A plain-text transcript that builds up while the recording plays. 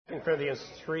2 Corinthians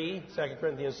 3,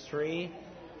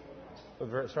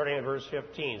 starting at verse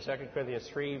 15. 2 Corinthians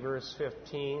 3, verse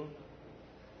 15.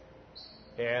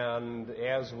 And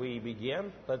as we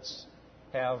begin, let's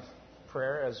have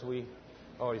prayer as we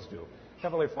always do.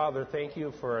 Heavenly Father, thank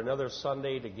you for another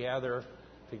Sunday to gather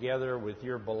together with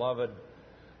your beloved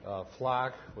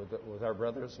flock, with our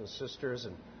brothers and sisters.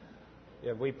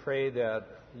 And we pray that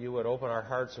you would open our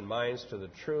hearts and minds to the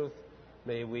truth.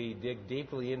 May we dig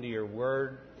deeply into your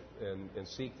word and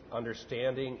seek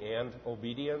understanding and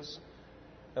obedience.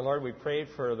 And Lord, we pray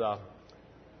for the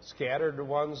scattered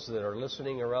ones that are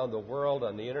listening around the world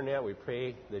on the internet. We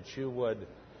pray that you would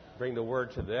bring the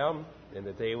word to them and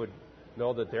that they would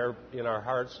know that they're in our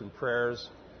hearts and prayers.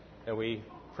 And we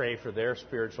pray for their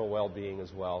spiritual well-being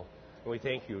as well. And we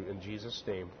thank you in Jesus'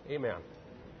 name. Amen.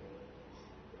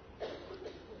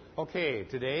 Okay,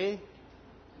 today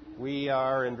we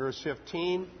are in verse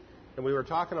 15, and we were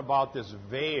talking about this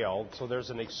veil. So there's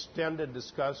an extended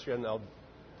discussion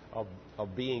of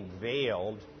being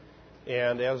veiled.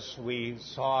 And as we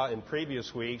saw in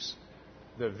previous weeks,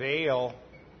 the veil,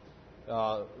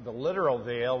 the literal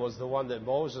veil, was the one that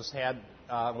Moses had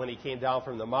when he came down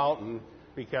from the mountain,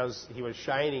 because he was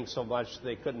shining so much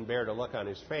they couldn't bear to look on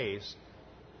his face.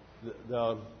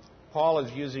 Paul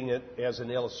is using it as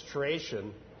an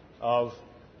illustration of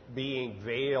being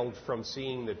veiled from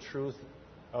seeing the truth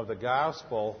of the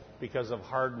gospel because of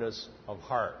hardness of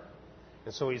heart.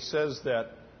 And so he says that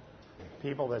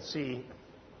people that see,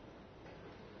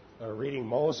 reading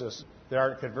Moses, that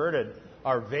aren't converted,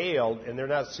 are veiled, and they're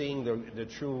not seeing the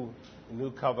true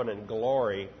new covenant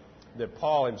glory that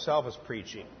Paul himself is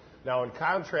preaching. Now, in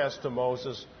contrast to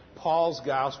Moses, Paul's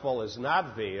gospel is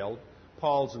not veiled.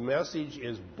 Paul's message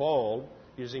is bold,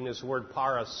 using this word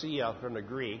parousia from the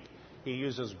Greek. He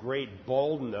uses great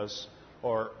boldness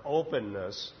or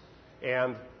openness.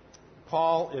 And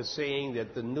Paul is saying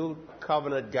that the new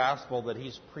covenant gospel that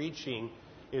he's preaching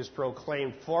is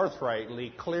proclaimed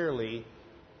forthrightly, clearly,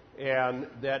 and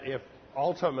that if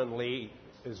ultimately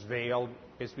is veiled,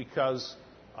 it's because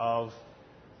of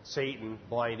Satan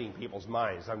blinding people's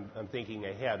minds. I'm thinking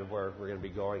ahead of where we're going to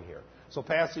be going here. So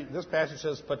this passage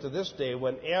says, "But to this day,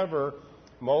 whenever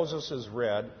Moses is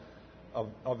read,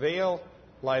 a veil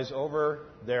lies over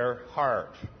their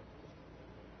heart."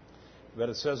 But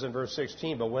it says in verse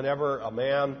 16, "But whenever a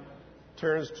man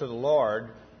turns to the Lord,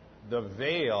 the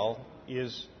veil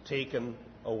is taken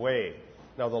away."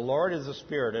 Now, the Lord is the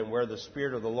Spirit, and where the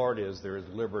Spirit of the Lord is, there is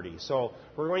liberty. So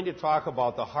we're going to talk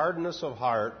about the hardness of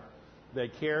heart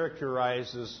that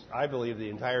characterizes, I believe, the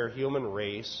entire human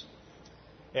race,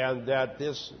 and that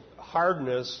this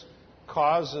hardness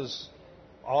causes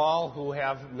all who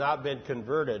have not been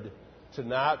converted to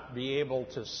not be able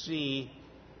to see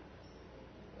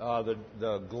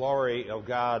the glory of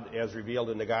God as revealed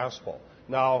in the gospel.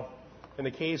 Now, in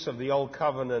the case of the Old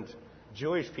Covenant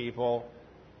Jewish people,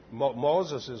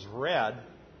 Moses is read,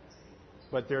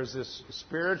 but there's this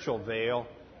spiritual veil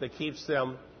that keeps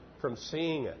them from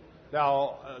seeing it.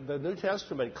 Now, the New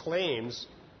Testament claims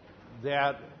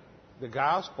that the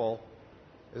gospel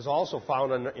is also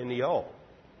found in the Old.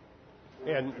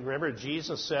 And remember,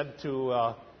 Jesus said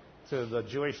to the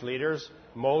Jewish leaders,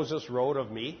 "Moses wrote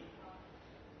of me."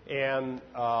 And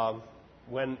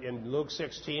when in Luke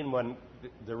 16, when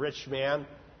the rich man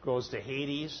goes to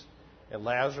Hades and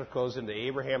Lazarus goes into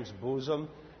Abraham's bosom,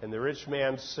 and the rich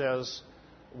man says,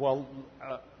 well,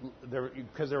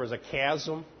 because there was a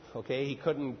chasm, okay, he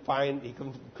couldn't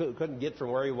get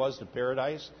from where he was to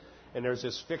paradise, and there's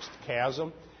this fixed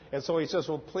chasm. And so he says,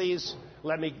 well, please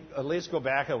let me at least go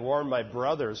back and warn my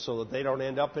brothers so that they don't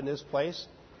end up in this place.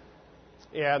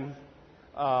 And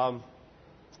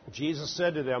Jesus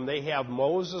said to them, they have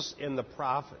Moses and the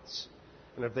prophets.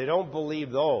 And if they don't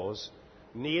believe those,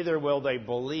 neither will they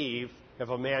believe if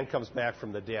a man comes back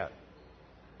from the dead.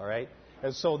 All right?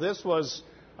 And so this was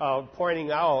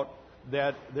pointing out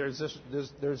that there's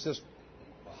this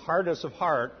hardness of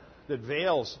heart that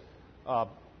veils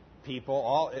people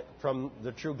all from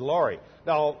the true glory.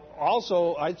 Now,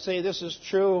 also, I'd say this is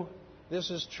true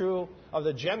of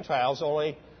the Gentiles,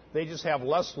 only they just have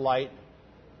less light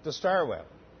to start with.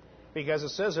 Because it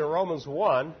says in Romans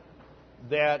 1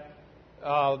 that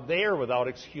they are without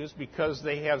excuse because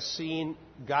they have seen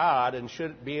God and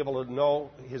should be able to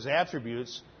know His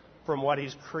attributes from what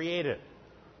He's created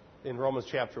in Romans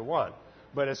chapter 1.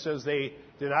 But it says they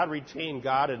did not retain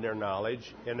God in their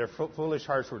knowledge, and their foolish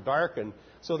hearts were darkened.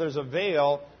 So there's a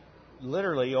veil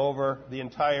literally over the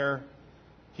entire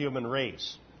human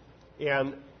race.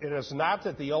 And it is not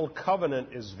that the Old Covenant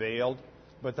is veiled,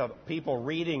 but the people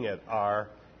reading it are,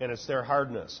 and it's their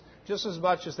hardness. Just as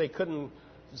much as they couldn't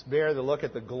bear the look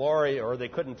at the glory, or they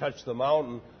couldn't touch the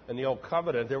mountain in the Old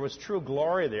Covenant. There was true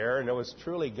glory there, and it was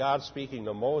truly God speaking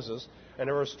to Moses, and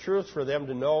there was truth for them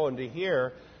to know and to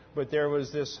hear, but there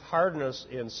was this hardness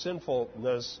and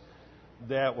sinfulness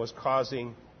that was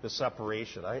causing the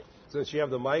separation. Since you have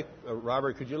the mic,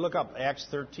 Robert, could you look up Acts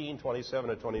 13, 27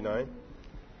 and 29?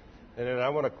 And then I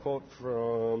want to quote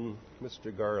from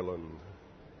Mr. Garland.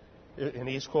 And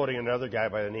he's quoting another guy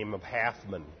by the name of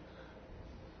Halfman.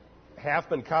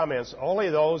 Halfman comments, only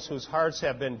those whose hearts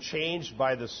have been changed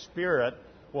by the Spirit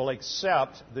will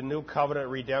accept the new covenant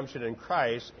redemption in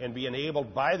Christ and be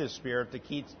enabled by the Spirit to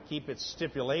keep its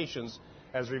stipulations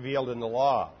as revealed in the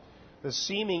law. The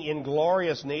seeming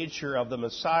inglorious nature of the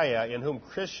Messiah, in whom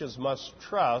Christians must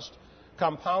trust,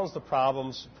 compounds the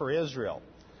problems for Israel.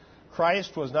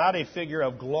 Christ was not a figure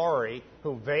of glory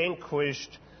who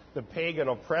vanquished the pagan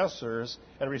oppressors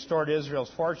and restored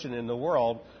Israel's fortune in the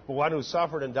world, but one who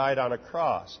suffered and died on a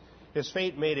cross. His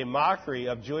fate made a mockery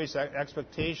of Jewish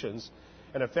expectations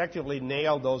and effectively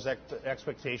nailed those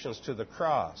expectations to the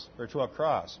cross, or to a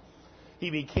cross. He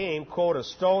became, quote, a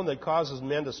stone that causes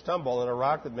men to stumble and a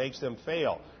rock that makes them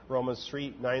fail. Romans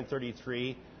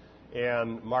 3:9-33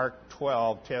 and Mark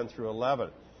 12:10 through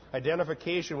 11.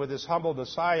 Identification with this humble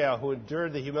Messiah who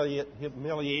endured the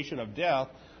humiliation of death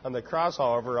on the cross,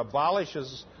 however,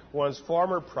 abolishes one's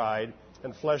former pride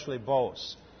and fleshly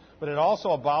boasts. But it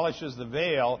also abolishes the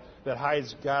veil that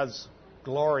hides God's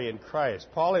glory in Christ.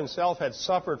 Paul himself had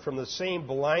suffered from the same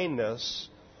blindness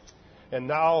and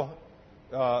now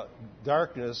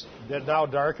darkness that now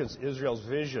darkens Israel's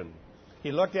vision.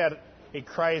 He looked at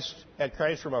Christ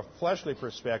from a fleshly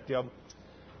perspective.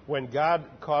 When God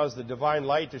caused the divine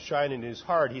light to shine in his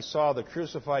heart, he saw the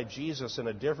crucified Jesus in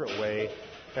a different way,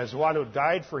 as one who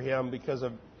died for him because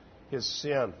of his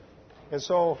sin. And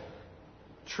so,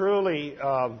 truly,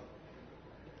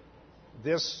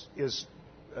 this is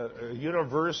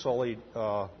universally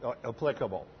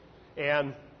applicable.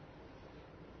 And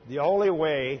the only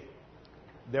way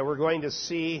that we're going to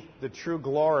see the true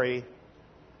glory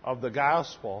of the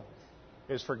gospel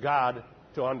is for God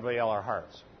to unveil our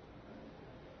hearts.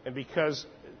 And because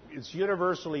it's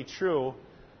universally true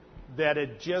that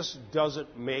it just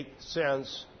doesn't make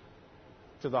sense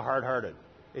to the hard-hearted.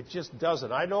 It just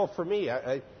doesn't. I know for me,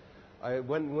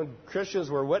 when Christians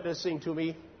were witnessing to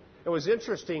me, it was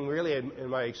interesting really in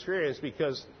my experience,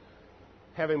 because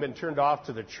having been turned off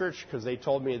to the church because they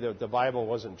told me that the Bible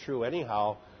wasn't true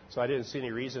anyhow, so I didn't see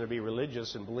any reason to be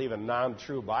religious and believe a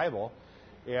non-true Bible.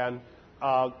 And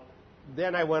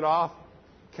then I went off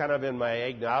kind of in my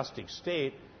agnostic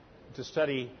state to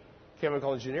study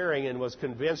chemical engineering and was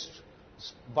convinced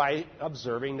by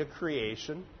observing the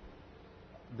creation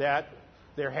that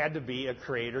there had to be a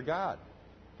creator God.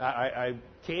 I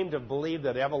came to believe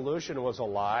that evolution was a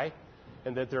lie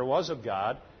and that there was a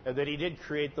God and that he did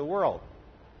create the world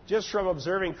just from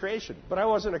observing creation. But I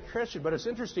wasn't a Christian. But it's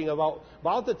interesting,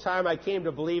 about the time I came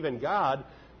to believe in God,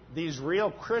 these real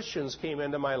Christians came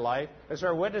into my life and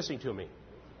started witnessing to me.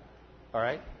 All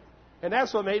right? And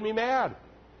that's what made me mad.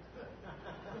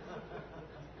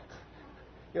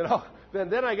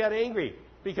 Then I got angry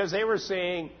because they were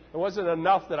saying it wasn't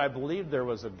enough that I believed there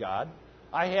was a God.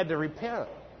 I had to repent,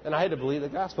 and I had to believe the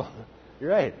gospel. You're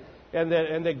right. And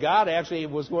that God actually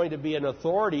was going to be an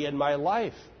authority in my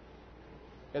life.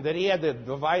 And that he had the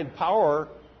divine power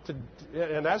to,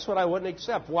 and that's what I wouldn't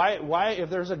accept. Why, if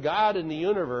there's a God in the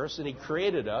universe and he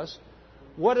created us,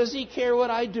 what does he care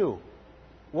what I do?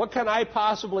 What can I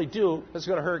possibly do that's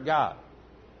going to hurt God?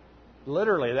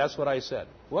 Literally, that's what I said.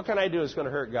 What can I do that's going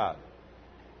to hurt God?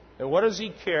 And what does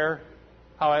he care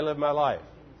how I live my life?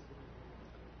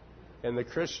 And the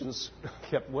Christians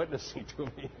kept witnessing to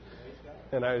me,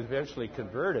 and I was eventually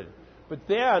converted. But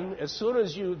then, as soon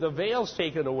as the veil's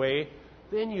taken away,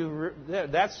 then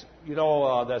that's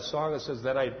that song that says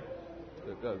that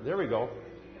there we go.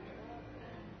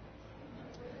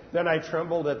 Then I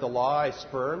trembled at the law I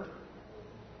spurned.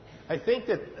 I think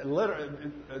that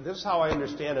this is how I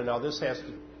understand it now. This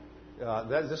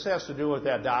has to do with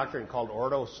that doctrine called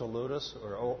Ordo Salutis,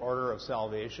 or Order of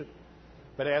Salvation.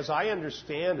 But as I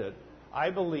understand it, I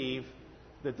believe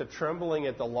that the trembling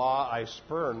at the law I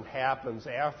spurned happens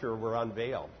after we're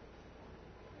unveiled.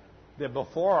 That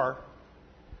before,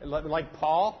 like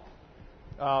Paul,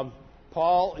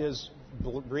 Paul is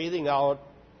breathing out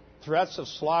threats of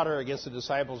slaughter against the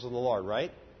disciples of the Lord,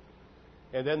 right?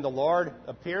 And then the Lord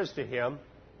appears to him,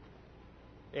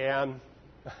 and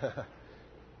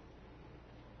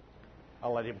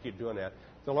I'll let him keep doing that.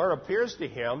 The Lord appears to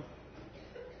him,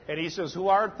 and he says, "Who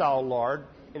art thou, Lord?"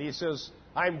 And he says,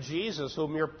 "I'm Jesus,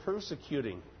 whom you're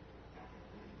persecuting."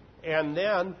 And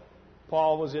then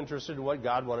Paul was interested in what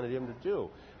God wanted him to do.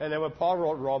 And then when Paul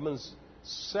wrote Romans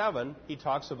 7, he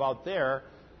talks about there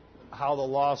how the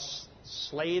law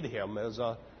slayed him as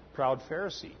a proud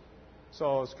Pharisee.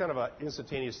 So it's kind of an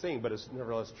instantaneous thing, but it's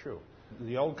nevertheless true.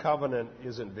 The old covenant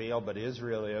isn't veiled, but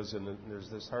Israel is, and there's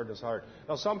this hardness heart.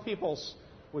 Now, some people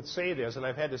would say this, and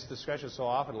I've had this discussion so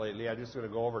often lately, I'm just going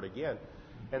to go over it again.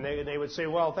 And they would say,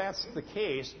 well, if that's the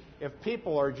case, if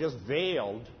people are just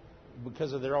veiled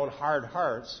because of their own hard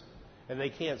hearts, and they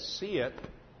can't see it,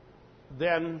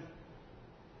 then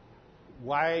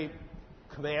why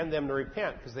command them to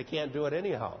repent? Because they can't do it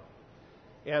anyhow.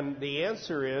 And the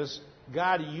answer is,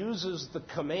 God uses the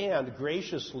command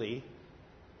graciously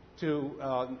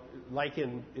to, like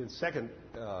in second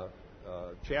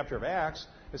chapter of Acts,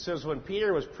 it says when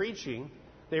Peter was preaching,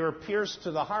 they were pierced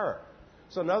to the heart.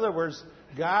 So in other words,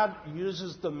 God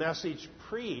uses the message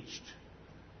preached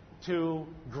to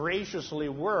graciously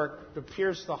work to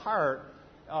pierce the heart,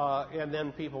 and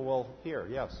then people will hear.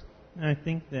 Yes? And I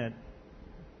think that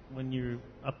when you're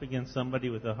up against somebody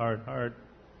with a hard heart,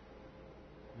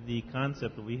 the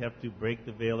concept that we have to break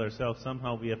the veil ourselves,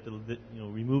 somehow we have to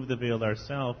remove the veil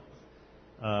ourselves.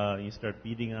 You start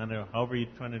beating on it, or however you're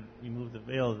trying to remove the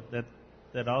veil,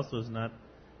 that also is not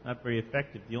very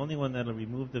effective. The only one that will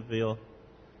remove the veil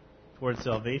towards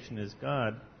salvation is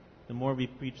God. The more we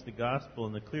preach the gospel,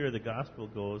 and the clearer the gospel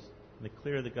goes, and the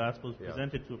clearer the gospel is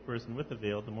presented to a person with a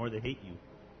veil, the more they hate you.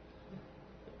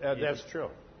 That's true.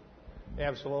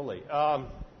 Absolutely.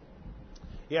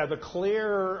 The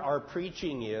clearer our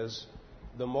preaching is,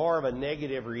 the more of a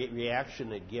negative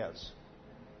reaction it gets.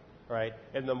 Right?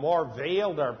 And the more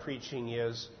veiled our preaching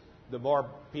is, the more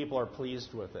people are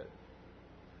pleased with it.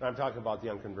 And I'm talking about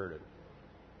the unconverted.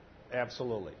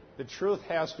 Absolutely. The truth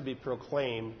has to be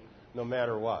proclaimed no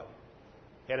matter what.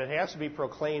 And it has to be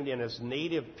proclaimed in its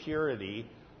native purity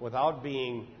without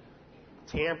being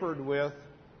tampered with,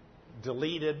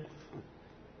 deleted,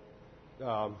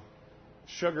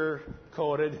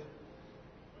 sugar-coated.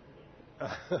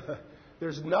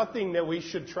 There's nothing that we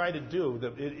should try to do.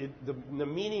 The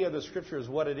meaning of the Scripture is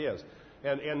what it is.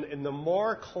 And the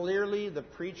more clearly the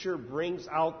preacher brings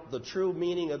out the true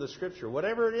meaning of the Scripture,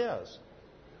 whatever it is,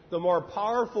 the more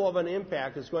powerful of an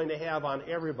impact it's going to have on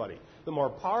everybody. The more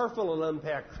powerful it'll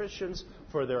impact Christians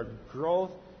for their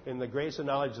growth in the grace and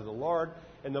knowledge of the Lord,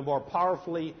 and the more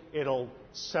powerfully it'll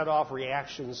set off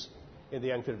reactions in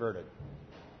the unconverted.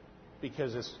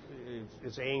 Because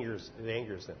it angers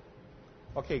them.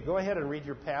 Okay, go ahead and read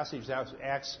your passage. That's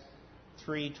Acts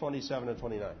 3, 27 and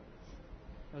 29.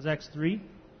 That was Acts 3?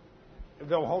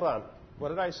 No, hold on. What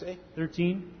did I say?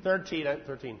 13. 13.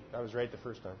 I was right the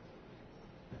first time.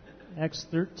 Acts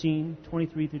 13,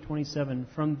 23 through 27.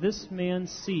 From this man's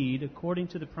seed, according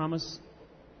to the promise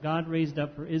God raised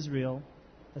up for Israel,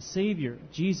 a Savior,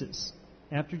 Jesus,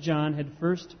 after John had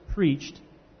first preached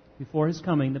before his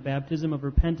coming the baptism of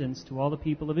repentance to all the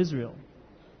people of Israel.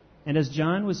 And as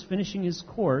John was finishing his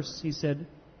course, he said,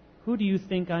 "Who do you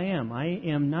think I am? I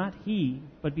am not he,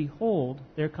 but behold,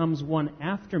 there comes one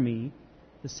after me,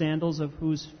 the sandals of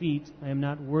whose feet I am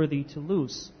not worthy to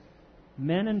loose.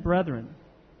 Men and brethren,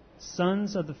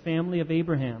 sons of the family of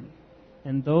Abraham,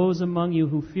 and those among you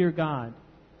who fear God,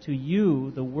 to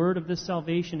you the word of this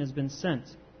salvation has been sent.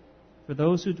 For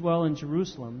those who dwell in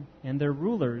Jerusalem and their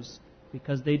rulers,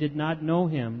 because they did not know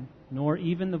him, nor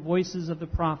even the voices of the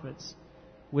prophets,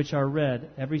 which are read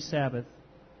every Sabbath,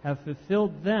 have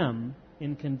fulfilled them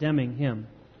in condemning him."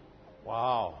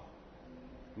 Wow.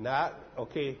 Knowing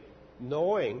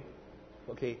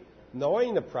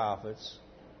the prophets,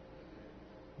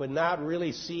 but not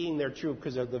really seeing their true,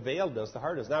 because of the veiledness, the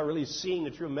hardness, not really seeing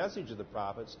the true message of the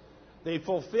prophets. They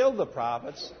fulfilled the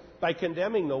prophets by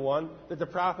condemning the one that the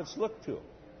prophets looked to.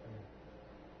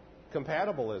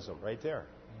 Compatibilism right there.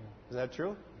 Is that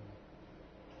true?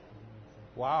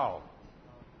 Wow.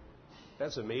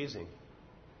 That's amazing.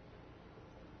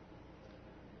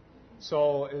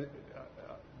 So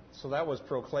that was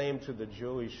proclaimed to the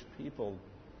Jewish people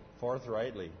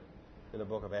forthrightly in the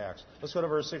book of Acts. Let's go to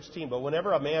verse 16. But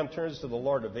whenever a man turns to the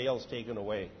Lord, the veil is taken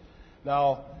away.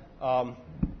 Now,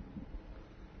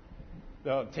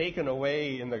 taken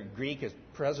away in the Greek is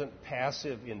present,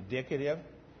 passive, indicative.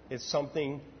 It's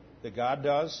something that God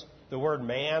does. The word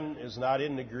man is not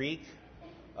in the Greek.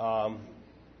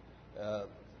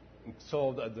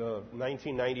 So the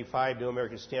 1995 New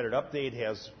American Standard Update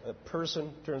has a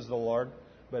person turns to the Lord,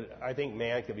 but I think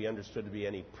man can be understood to be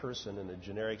any person in a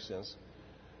generic sense.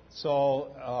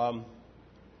 So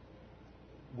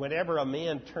whenever a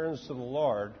man turns to the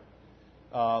Lord,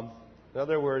 in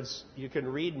other words, you can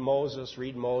read Moses,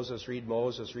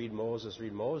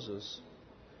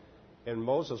 And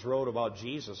Moses wrote about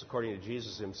Jesus according to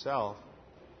Jesus himself.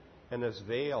 And it's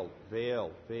veiled,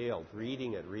 veiled, veiled.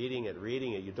 Reading it, reading it,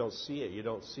 reading it. You don't see it, you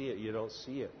don't see it, you don't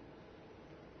see it.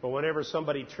 But whenever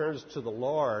somebody turns to the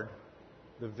Lord,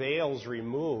 the veil's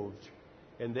removed.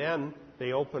 And then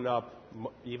they open up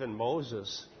even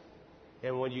Moses.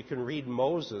 And when you can read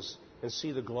Moses and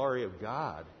see the glory of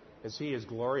God and see his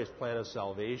glorious plan of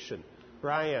salvation.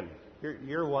 Brian,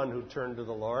 you're one who turned to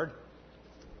the Lord.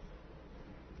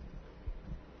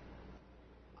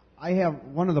 I have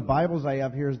one of the Bibles I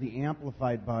have here is the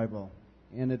Amplified Bible,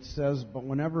 and it says, "But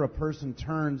whenever a person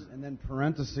turns," and then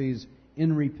parentheses,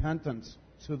 "in repentance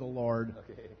to the Lord,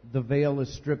 the veil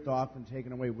is stripped off and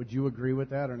taken away." Would you agree with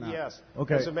that or not? Yes.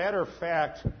 Okay. As a matter of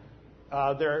fact,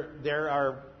 there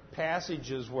are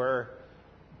passages where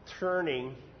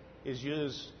turning is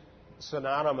used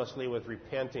synonymously with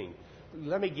repenting.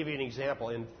 Let me give you an example.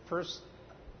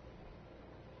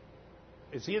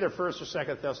 It's either 1st or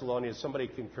 2nd Thessalonians. Somebody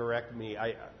can correct me.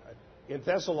 In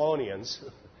Thessalonians,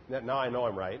 now I know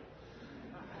I'm right.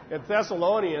 In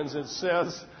Thessalonians, it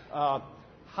says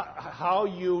how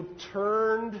you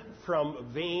turned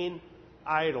from vain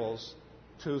idols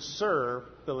to serve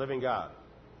the living God.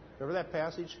 Remember that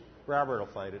passage? Robert will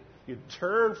find it. You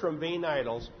turn from vain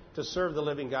idols to serve the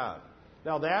living God.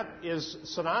 Now that is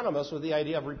synonymous with the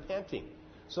idea of repenting.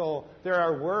 So there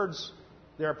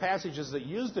are passages that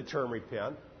use the term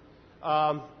repent.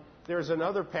 There's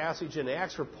another passage in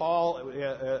Acts where Paul,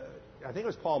 I think it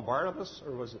was Paul and Barnabas,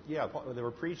 or was it? Yeah, they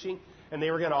were preaching, and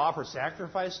they were going to offer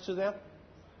sacrifice to them.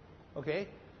 Okay?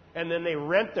 And then they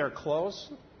rent their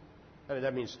clothes. I mean,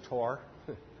 that means tore.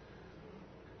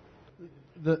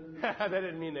 That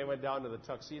didn't mean they went down to the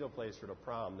tuxedo place for the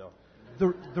prom, no.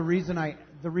 The reason I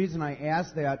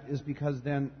ask that is because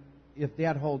then, if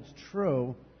that holds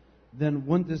true, then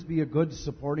wouldn't this be a good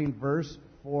supporting verse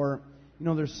for,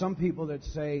 there's some people that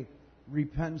say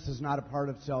repentance is not a part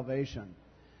of salvation.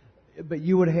 But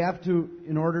you would have to,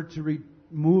 in order to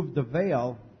remove the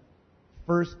veil,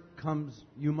 first comes,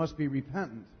 you must be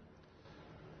repentant.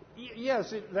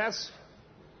 Yes,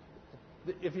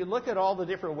 if you look at all the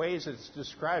different ways it's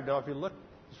described, now if you look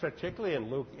particularly in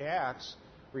Luke, Acts,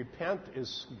 repent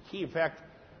is key. In fact,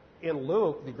 in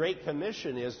Luke, the Great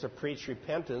Commission is to preach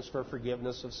repentance for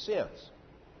forgiveness of sins.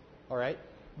 All right?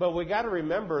 But we got to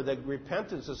remember that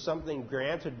repentance is something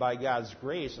granted by God's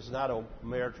grace. It's not a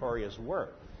meritorious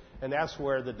work. And that's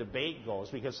where the debate goes,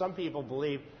 because some people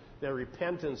believe that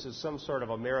repentance is some sort of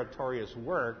a meritorious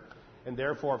work, and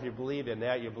therefore if you believe in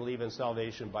that, you believe in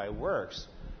salvation by works.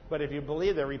 But if you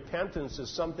believe that repentance is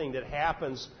something that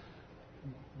happens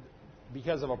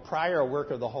because of a prior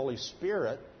work of the Holy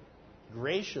Spirit,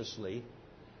 graciously,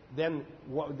 then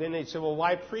they say, well,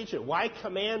 why preach it? Why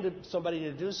command somebody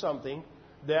to do something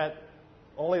that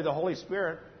only the Holy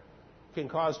Spirit can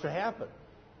cause to happen?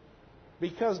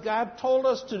 Because God told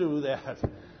us to do that.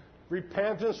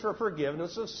 Repentance for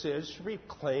forgiveness of sins should be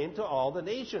proclaimed to all the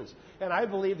nations. And I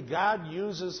believe God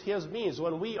uses His means.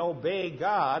 When we obey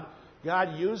God,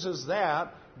 God uses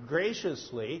that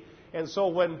graciously. And so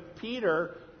when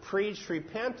Peter preached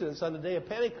repentance on the day of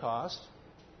Pentecost,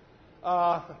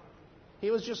 he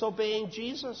was just obeying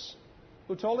Jesus,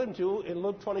 who told him to in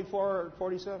Luke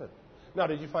 24:47. Now,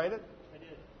 did you find it? I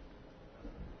did.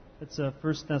 It's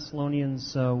 1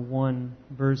 Thessalonians 1,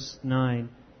 verse 9.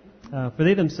 For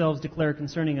they themselves declare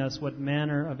concerning us what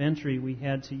manner of entry we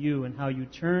had to you, and how you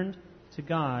turned to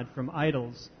God from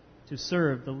idols to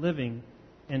serve the living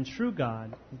and true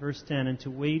God. Verse 10, and to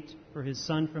wait for His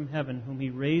Son from heaven, whom He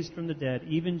raised from the dead,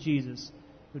 even Jesus,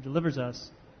 who delivers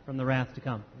us from the wrath to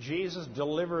come. Jesus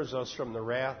delivers us from the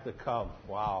wrath to come.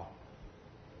 Wow.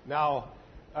 Now,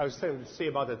 I was saying to say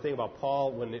about that thing about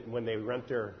Paul when they rent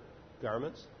their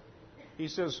garments. He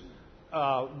says,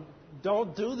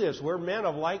 don't do this. We're men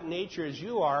of like nature as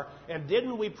you are. And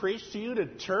didn't we preach to you to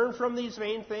turn from these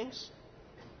vain things?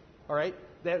 All right?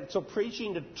 So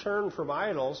preaching to turn from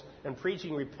idols and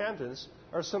preaching repentance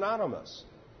are synonymous.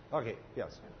 Okay,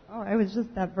 yes. Oh, it was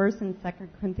just that verse in 2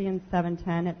 Corinthians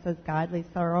 7:10. It says, godly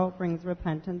sorrow brings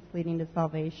repentance, leading to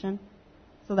salvation.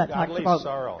 So that Godly talks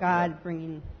about sorrow, God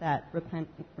bringing that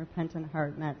repentant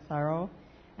heart and that sorrow.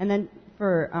 And then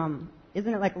for,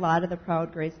 isn't it like law to the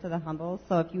proud, grace to the humble?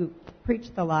 So if you preach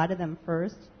the law to them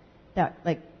first, that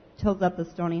like tills up the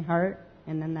stony heart,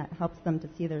 and then that helps them to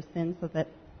see their sins so that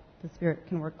the Spirit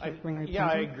can work to bring repentance. Yeah,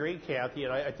 I agree, Kathy.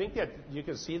 And I think that you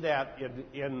can see that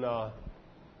in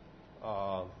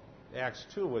Acts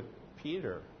 2 with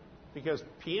Peter. Because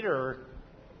Peter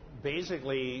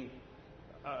basically,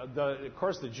 of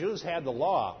course, the Jews had the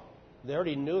law. They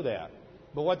already knew that.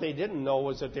 But what they didn't know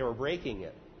was that they were breaking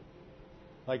it.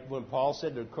 Like when Paul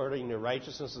said, according to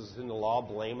righteousness is in the law,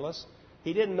 blameless.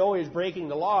 He didn't know he was breaking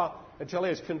the law until he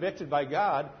was convicted by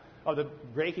God of the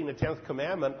breaking the 10th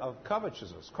commandment of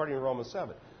covetousness, according to Romans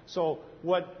 7. So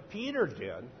what Peter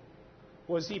did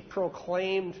was he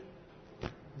proclaimed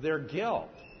their guilt.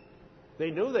 They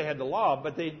knew they had the law,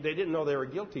 but they didn't know they were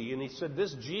guilty. And he said,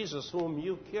 this Jesus whom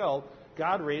you killed,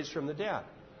 God raised from the dead.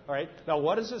 All right. Now,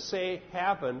 what does it say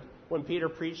happened when Peter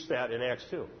preached that in Acts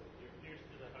 2?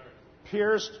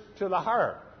 Pierced to the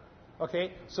heart.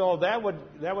 Okay. So that would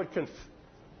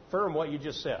confirm what you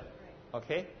just said.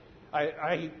 Okay.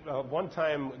 I one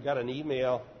time got an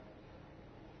email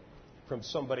from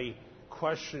somebody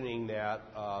questioning that.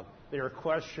 They were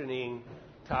questioning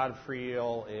Todd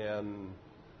Friel and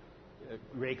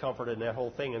Ray Comfort and that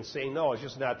whole thing and saying, no, it's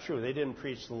just not true. They didn't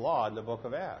preach the law in the book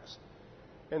of Acts.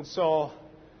 And so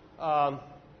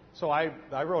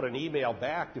I wrote an email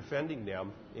back defending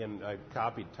them, and I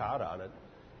copied Todd on it.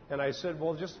 And I said,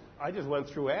 well, I just went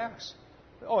through Acts.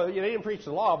 Oh, they didn't preach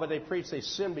the law, but they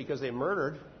sinned because they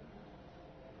murdered.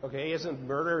 Okay, isn't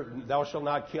murder, thou shalt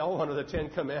not kill, one of the 10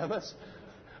 commandments?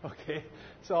 Okay,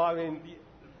 so I mean,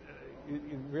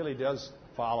 it really does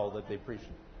follow that they preached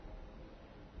it.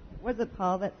 Was it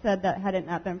Paul that said that had it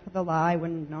not been for the law, I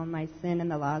wouldn't have known my sin, and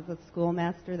the law is a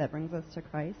schoolmaster that brings us to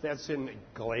Christ? That's in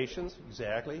Galatians,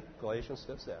 exactly. Galatians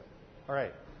says that. All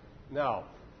right. Now,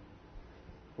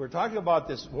 we're talking about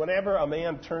this whenever a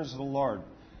man turns to the Lord.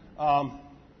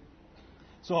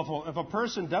 So if a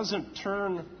person doesn't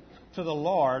turn to the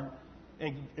Lord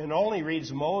and only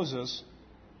reads Moses,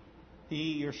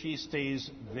 he or she stays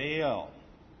veiled.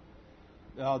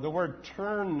 The word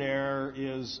turn there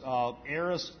is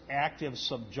aorist active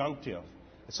subjunctive.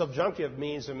 Subjunctive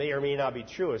means it may or may not be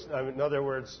true. In other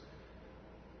words,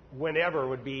 whenever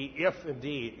would be if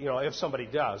indeed, if somebody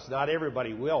does. Not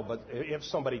everybody will, but if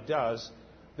somebody does,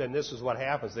 then this is what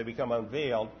happens. They become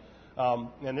unveiled.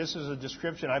 And this is a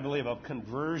description, I believe, of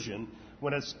conversion.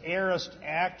 When it's aorist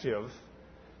active,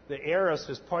 the aorist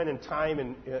is point in time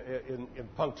in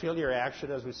punctiliar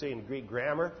action, as we say in Greek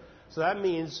grammar. So that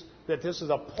means that this is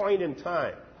a point in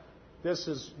time. This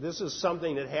is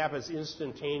something that happens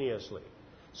instantaneously.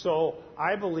 So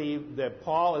I believe that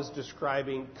Paul is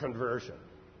describing conversion.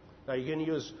 Now you can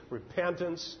use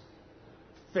repentance,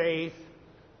 faith,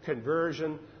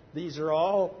 conversion. These are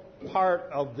all part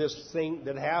of this thing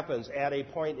that happens at a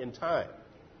point in time.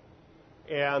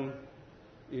 And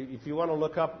if you want to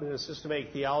look up in the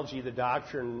systematic theology, the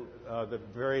doctrine, the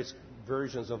various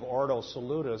versions of Ordo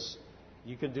Salutis,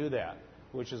 you can do that,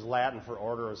 which is Latin for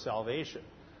order of salvation.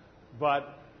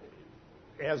 But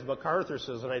as MacArthur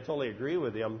says, and I totally agree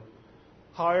with him,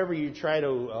 however you try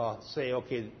to say,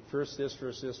 okay, first this,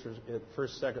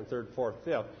 first, second, third, fourth,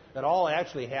 fifth, it all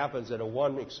actually happens at a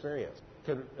one experience.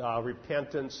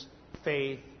 Repentance,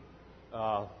 faith,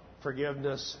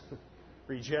 forgiveness,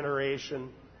 regeneration,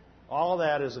 all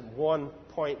that is a one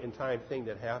point in time thing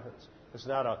that happens. It's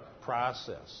not a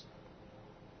process.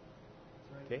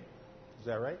 Okay? Is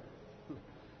that right?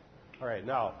 All right,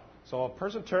 now, so a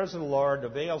person turns to the Lord, the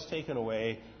veil's taken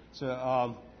away.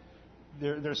 So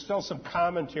there's still some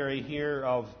commentary here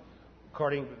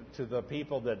according to the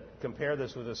people that compare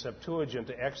this with the Septuagint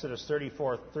to Exodus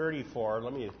 34:34.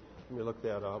 Let me look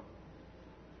that up.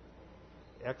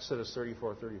 Exodus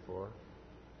 34:34.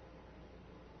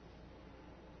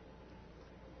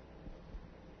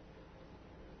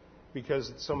 Because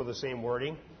it's some of the same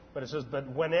wording. But it says, but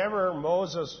whenever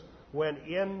Moses went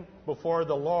in before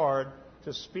the Lord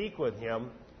to speak with him,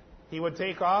 he would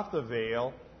take off the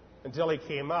veil until he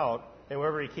came out. And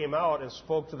whenever he came out and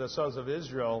spoke to the sons of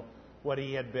Israel what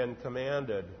he had been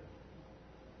commanded.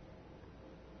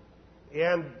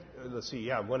 And,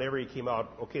 whenever he came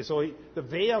out. Okay, so the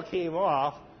veil came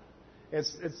off.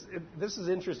 This is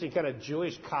interesting, kind of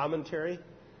Jewish commentary.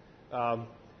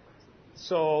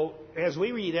 So as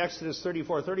we read Exodus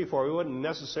 34:34, we wouldn't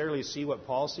necessarily see what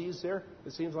Paul sees there,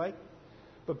 it seems like.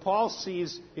 But Paul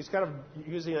sees, he's kind of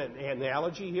using an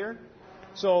analogy here.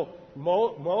 So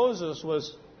Moses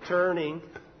was turning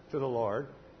to the Lord.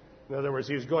 In other words,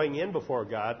 he was going in before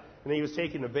God, and he was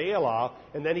taking the veil off,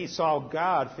 and then he saw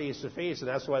God face to face, and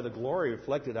that's why the glory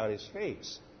reflected on his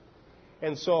face.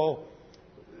 And so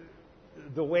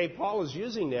the way Paul is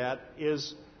using that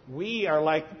is we are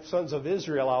like sons of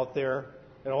Israel out there,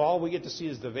 and all we get to see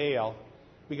is the veil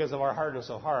because of our hardness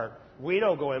of heart. We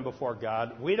don't go in before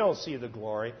God. We don't see the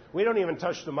glory. We don't even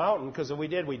touch the mountain because if we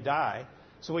did, we'd die.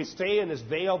 So we stay in this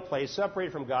veiled place,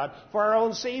 separated from God, for our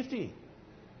own safety.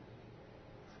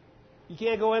 You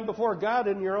can't go in before God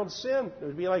in your own sin. It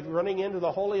would be like running into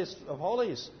the holiest of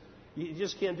holies. You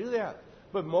just can't do that.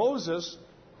 But Moses,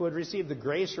 who had received the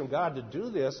grace from God to do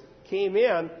this, came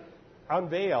in,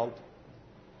 unveiled,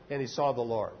 and he saw the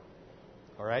Lord.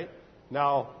 All right?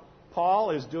 Now,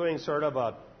 Paul is doing sort of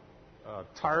a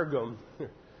Targum,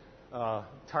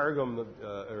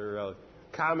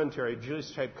 commentary,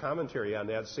 Jewish type commentary on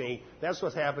that, saying that's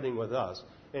what's happening with us.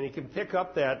 And you can pick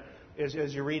up that as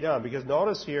you read on, because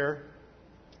notice here,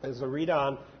 as I read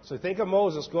on, so think of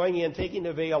Moses going in, taking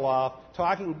the veil off,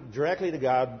 talking directly to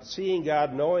God, seeing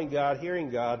God, knowing God,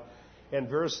 hearing God. And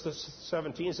verse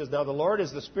 17 says, now the Lord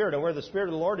is the Spirit, and where the Spirit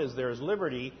of the Lord is, there is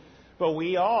liberty. But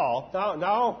we all,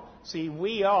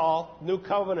 we all, New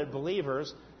Covenant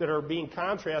believers that are being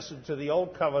contrasted to the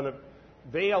Old Covenant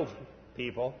veiled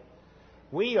people,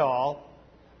 we all,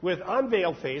 with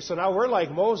unveiled face, so now we're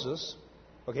like Moses,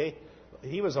 okay,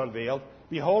 he was unveiled,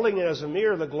 beholding as a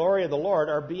mirror the glory of the Lord,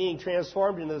 are being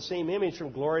transformed into the same image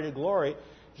from glory to glory,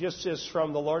 just as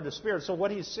from the Lord the Spirit. So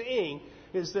what he's saying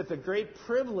is that the great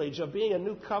privilege of being a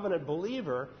New Covenant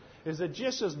believer is that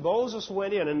just as Moses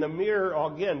went in the mirror,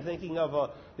 again, thinking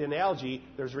of the analogy,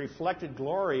 there's reflected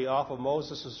glory off of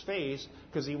Moses' face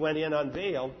because he went in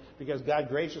unveiled, because God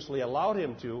graciously allowed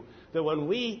him to, that when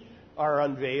we are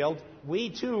unveiled, we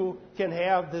too can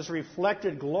have this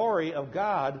reflected glory of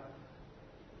God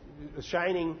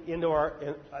shining into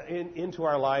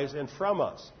our lives and from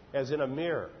us, as in a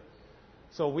mirror.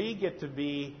 So we get to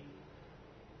be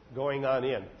going on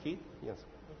in. Keith? Yes.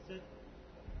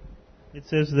 It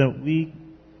says that we,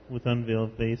 with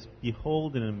unveiled face,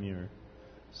 behold in a mirror.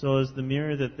 So is the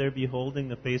mirror that they're beholding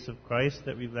the face of Christ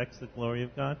that reflects the glory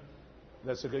of God?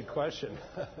 That's a good question.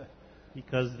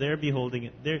 Because they're beholding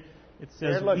it. It says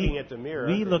they're looking at the mirror.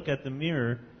 We look at the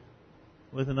mirror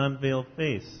with an unveiled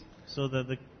face. So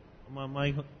that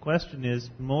my question is,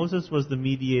 Moses was the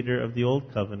mediator of the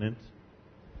Old Covenant,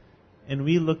 and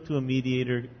we look to a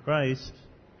mediator, Christ,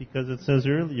 because it says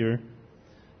earlier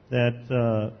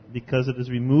that because it is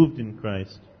removed in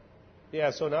Christ.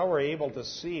 Yeah, so now we're able to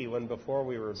see when before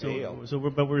we were veiled.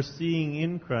 But we're seeing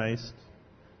in Christ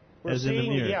as in a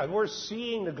mirror. Yeah, we're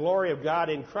seeing the glory of God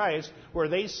in Christ where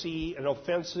they see an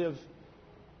offensive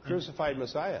crucified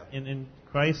Messiah. And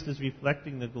Christ is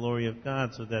reflecting the glory of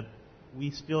God so that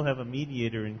we still have a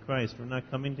mediator in Christ. We're not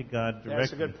coming to God directly.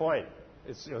 That's a good point.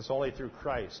 It's only through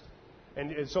Christ.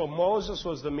 And so Moses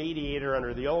was the mediator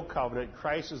under the Old Covenant.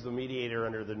 Christ is the mediator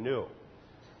under the New.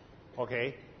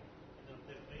 Okay?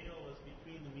 The veil was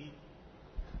between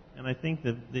and I think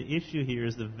that the issue here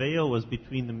is the veil was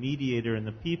between the mediator and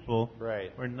the people.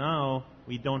 Right. Where now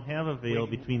we don't have a veil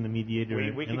between the mediator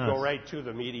and us. We can go right to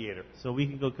the mediator. So we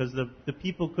can go, because the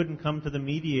people couldn't come to the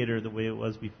mediator the way it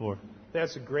was before.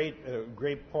 That's a great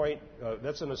point.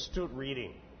 That's an astute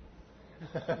reading.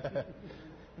 That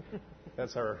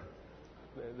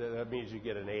means you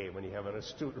get an A when you have an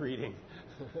astute reading.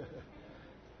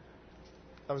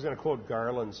 I was going to quote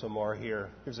Garland some more here.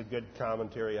 Here's a good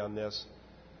commentary on this.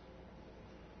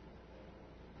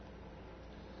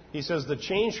 He says, the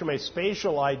change from a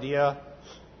spatial idea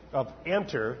of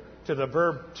enter to the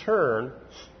verb turn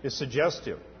is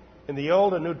suggestive. In the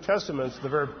Old and New Testaments, the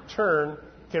verb turn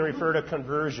can refer to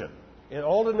conversion. In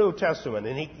Old and New Testament,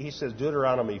 and he says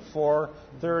Deuteronomy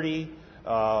 4:30,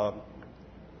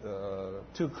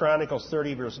 2 Chronicles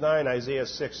 30 verse 9, Isaiah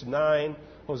 6:9,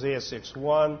 Hosea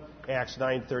 6:1, Acts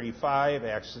 9:35,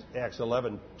 Acts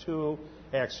 11:2,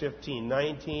 Acts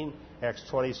 15:19, Acts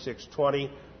 26:20.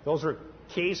 Those are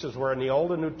cases where in the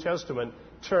Old and New Testament,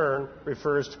 turn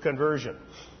refers to conversion.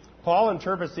 Paul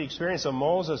interprets the experience of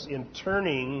Moses in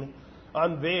turning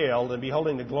unveiled and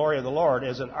beholding the glory of the Lord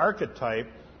as an archetype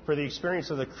for the experience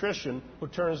of the Christian who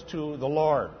turns to the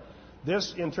Lord.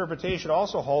 This interpretation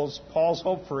also holds Paul's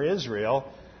hope for Israel,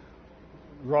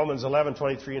 Romans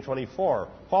 11:23 and 24.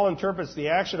 Paul interprets the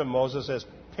action of Moses as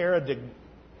paradigmatic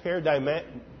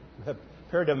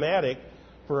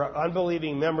for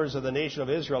unbelieving members of the nation of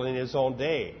Israel in his own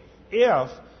day. If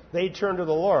they turn to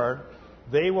the Lord,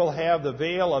 they will have the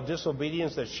veil of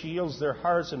disobedience that shields their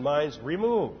hearts and minds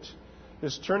removed.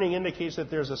 This turning indicates that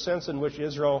there's a sense in which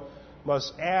Israel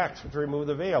must act to remove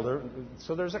the veil.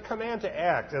 So there's a command to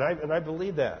act, and I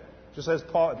believe that, just as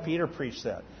Peter preached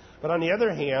that. But on the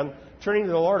other hand, turning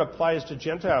to the Lord applies to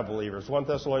Gentile believers. 1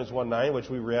 Thessalonians 1:9, which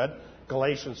we read,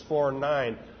 Galatians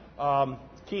 4:9.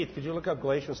 Keith, could you look up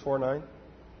Galatians 4:9?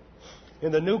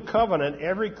 In the New Covenant,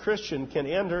 every Christian can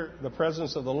enter the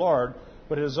presence of the Lord,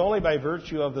 but it is only by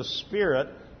virtue of the Spirit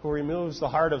who removes the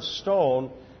heart of stone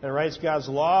and writes God's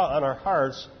law on our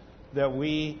hearts that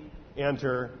we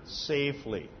enter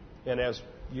safely. And as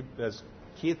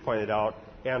Keith pointed out,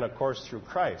 and of course through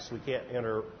Christ. We can't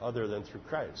enter other than through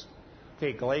Christ.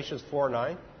 Okay, Galatians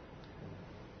 4:9.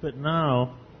 But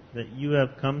now, that you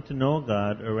have come to know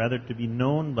God, or rather to be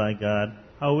known by God,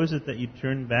 how is it that you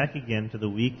turn back again to the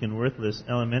weak and worthless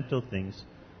elemental things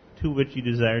to which you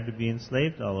desire to be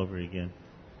enslaved all over again?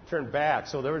 Turn back,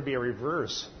 so there would be a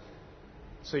reverse.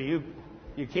 So you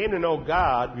came to know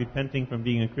God. Repenting from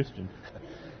being a Christian.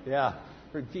 Yeah.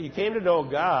 You came to know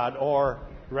God, or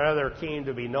rather came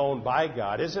to be known by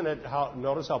God. Isn't it how,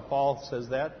 notice how Paul says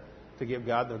that? To give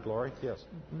God the glory? Yes.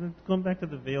 Going back to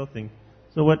the veil thing.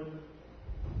 So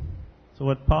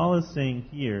what Paul is saying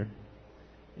here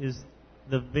is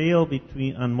the veil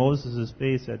on Moses'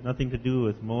 face had nothing to do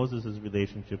with Moses'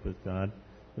 relationship with God.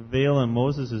 The veil on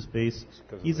Moses' face,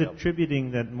 he's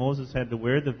attributing that Moses had to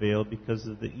wear the veil because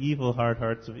of the evil hard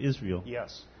hearts of Israel.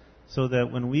 Yes. So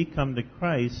that when we come to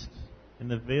Christ and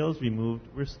the veil's removed,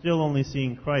 we're still only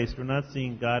seeing Christ. We're not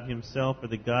seeing God himself or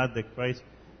the God that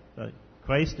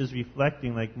Christ is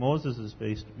reflecting, like Moses'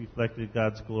 face reflected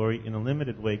God's glory in a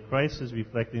limited way. Christ is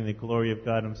reflecting the glory of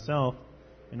God himself,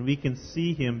 and we can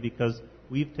see him because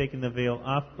we've taken the veil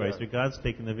off Christ, or God's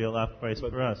taken the veil off Christ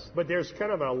for us. But there's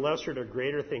kind of a lesser to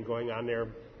greater thing going on there,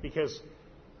 because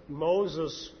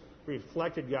Moses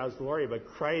reflected God's glory, but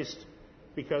Christ,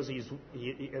 because he's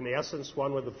in essence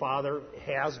one with the Father,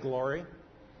 has glory.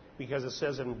 Because it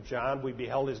says in John, we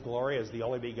beheld his glory as the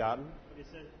only begotten.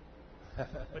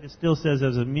 But it still says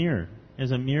as a mirror.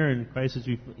 As a mirror, and Christ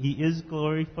he is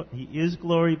glory,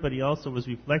 but he also was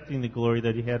reflecting the glory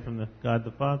that he had from God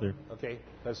the Father. Okay,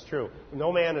 that's true.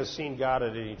 No man has seen God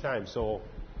at any time, so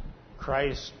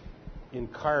Christ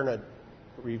incarnate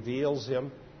reveals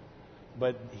him,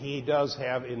 but he does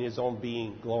have in his own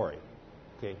being glory.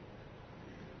 Okay,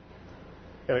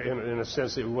 in a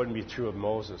sense, it wouldn't be true of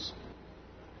Moses.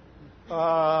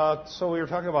 So we were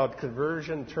talking about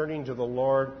conversion, turning to the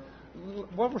Lord.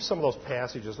 What were some of those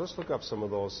passages? Let's look up some of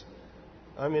those.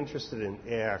 I'm interested in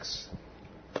Acts.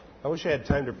 I wish I had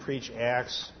time to preach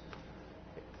Acts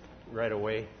right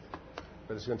away,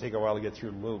 but it's going to take a while to get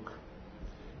through Luke.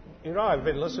 You know, I've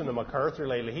been listening to MacArthur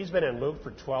lately. He's been in Luke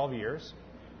for 12 years.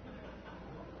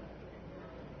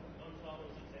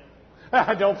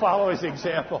 Don't follow his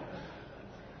example.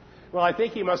 Well, I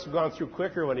think he must have gone through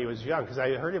quicker when he was young, because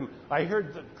I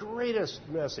heard the greatest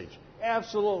message.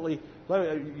 Absolutely.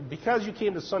 Because you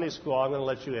came to Sunday school, I'm going to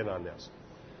let you in on this.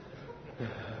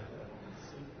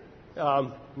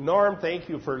 Norm, thank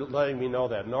you for letting me know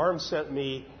that. Norm sent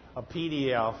me a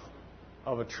PDF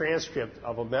of a transcript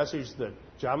of a message that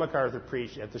John MacArthur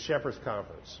preached at the Shepherds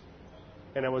Conference.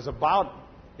 And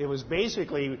it was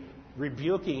basically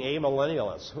rebuking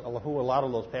amillennialists, who a lot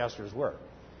of those pastors were,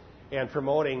 and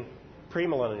promoting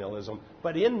premillennialism.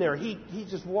 But in there, he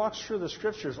just walks through the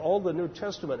Scriptures, Old and New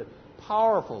Testament,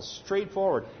 powerful,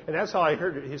 straightforward. And that's how I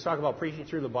heard he's talking about preaching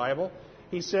through the Bible.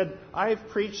 He said, I've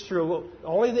preached through, the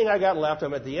only thing I got left,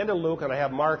 I'm at the end of Luke, and I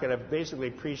have Mark, and I've basically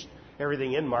preached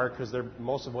everything in Mark, because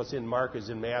most of what's in Mark is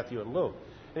in Matthew and Luke.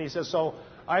 And he says, so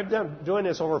I've been doing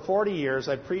this over 40 years.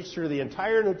 I've preached through the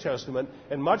entire New Testament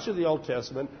and much of the Old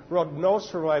Testament, wrote notes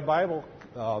for my Bible,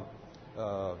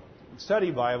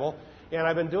 study Bible, and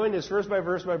I've been doing this verse by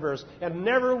verse by verse, and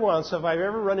never once have I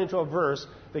ever run into a verse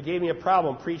that gave me a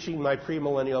problem preaching my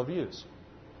premillennial views.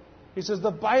 He says,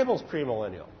 the Bible's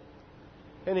premillennial.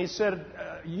 And he said,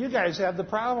 you guys have the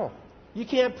problem. You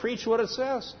can't preach what it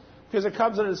says. Because it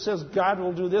comes and it says God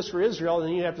will do this for Israel,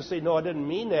 and you have to say, no, I didn't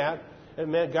mean that. It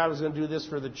meant God was going to do this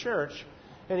for the church.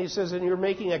 And he says, and you're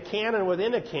making a canon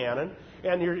within a canon,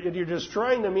 and you're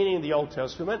destroying the meaning of the Old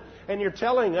Testament, and you're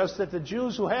telling us that the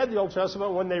Jews who had the Old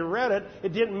Testament, when they read it, it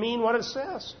didn't mean what it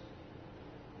says.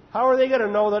 How are they going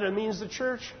to know that it means the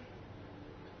church?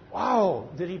 Wow,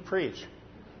 did he preach?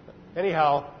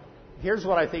 Anyhow, here's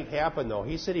what I think happened, though.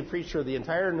 He said he preached through the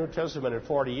entire New Testament in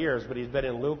 40 years, but he's been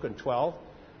in Luke in 12.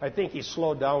 I think he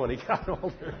slowed down when he got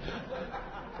older.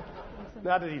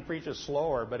 Not that he preaches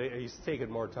slower, but he's taken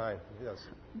more time. Yes.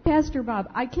 Pastor Bob,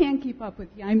 I can't keep up with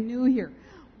you. I'm new here.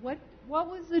 What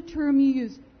was the term you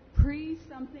used?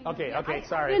 Pre-something? Okay,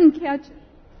 sorry. I didn't catch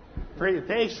it.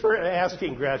 Thanks for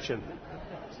asking, Gretchen.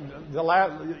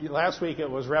 Last week it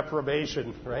was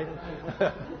reprobation, right?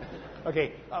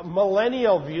 Okay,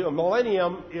 millennial view. A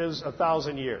millennium is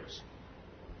 1,000 years.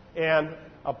 And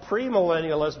a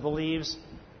premillennialist believes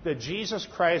that Jesus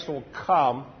Christ will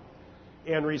come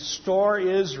and restore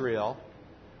Israel,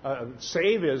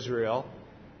 save Israel,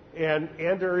 and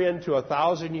enter into a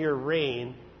 1,000-year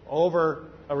reign over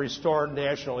a restored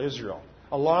national Israel,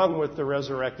 along with the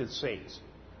resurrected saints.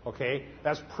 Okay?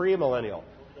 That's premillennial.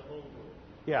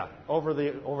 Yeah, over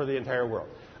the entire world.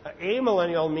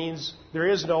 Amillennial means there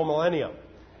is no millennium.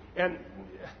 And,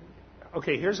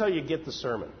 okay, here's how you get the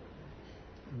sermon.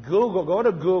 Go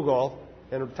to Google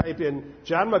and type in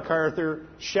John MacArthur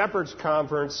Shepherds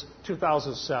Conference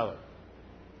 2007.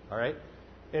 All right?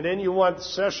 And then you want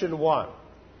session 1.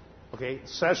 Okay,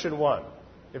 session 1.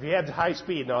 If you had high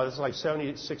speed, now this is like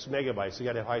 76 megabytes, you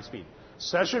got to have high speed.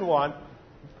 Session 1,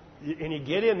 and you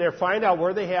get in there, find out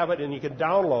where they have it, and you can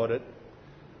download it,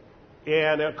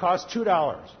 and it costs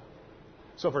 $2.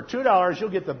 So for $2, you'll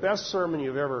get the best sermon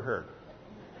you've ever heard.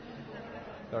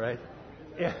 All right?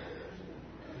 Yeah.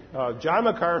 John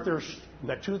MacArthur,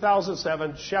 the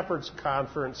 2007 Shepherds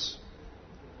Conference,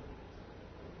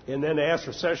 and then ask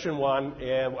for session 1,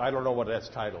 and I don't know what that's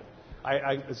titled.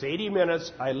 It's 80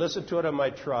 minutes. I listened to it in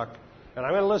my truck, and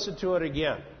I'm going to listen to it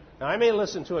again. And I may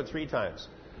listen to it 3 times.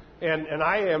 And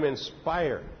I am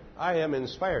inspired. I am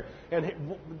inspired.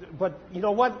 But you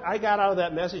know what I got out of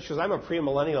that message? Because I'm a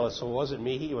premillennialist, so it wasn't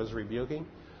me he was rebuking.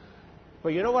 But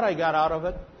you know what I got out of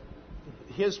it?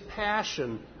 His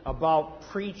passion about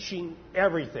preaching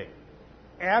everything.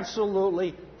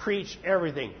 Absolutely preach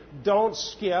everything. Don't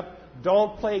skip.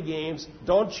 Don't play games.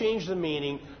 Don't change the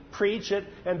meaning. Preach it,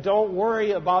 and don't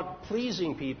worry about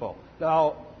pleasing people.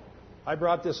 Now, I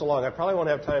brought this along. I probably won't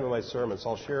have time in my sermon,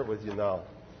 so I'll share it with you now.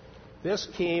 This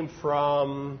came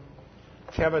from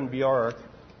Kevin Bjork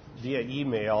via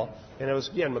email, and it was,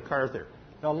 again, MacArthur.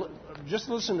 Now, just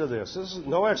listen to this. This is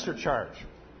no extra charge.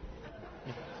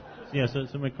 Yeah, so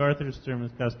MacArthur's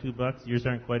sermons cost $2. Yours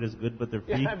aren't quite as good, but they're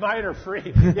free. Yeah, mine are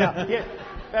free. Yeah,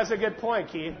 that's a good point,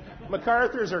 Keith.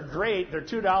 MacArthur's are great. They're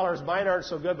 $2. Mine aren't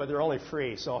so good, but they're only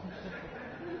free. So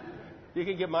you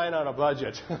can get mine on a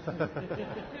budget.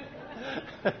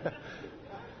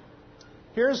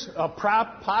 Here's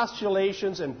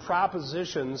postulations and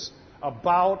propositions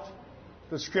about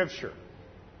the Scripture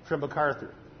from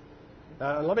MacArthur.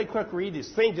 Let me quick read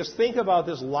these. Just think about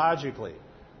this logically.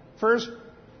 First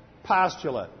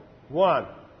postulate. 1,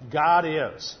 God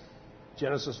is.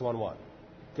 Genesis 1:1.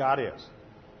 God is.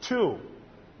 2,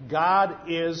 God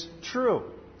is true.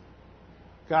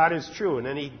 God is true. And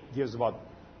then he gives about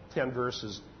 10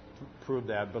 verses to prove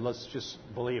that, but let's just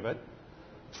believe it.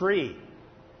 3,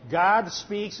 God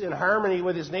speaks in harmony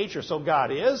with his nature. So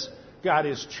God is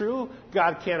true,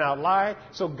 God cannot lie,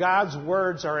 so God's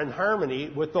words are in harmony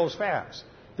with those facts.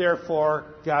 Therefore,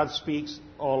 God speaks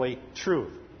only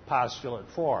truth. Postulate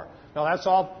 4. Now that's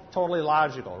all totally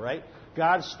logical, right?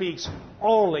 God speaks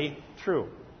only true.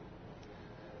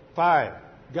 5.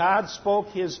 God spoke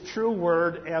his true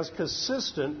word as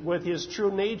consistent with his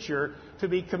true nature to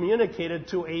be communicated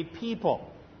to a people.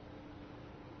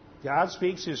 God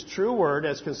speaks his true word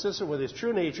as consistent with his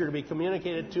true nature to be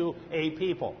communicated to a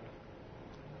people.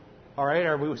 All right,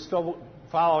 are we still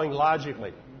following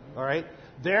logically? All right?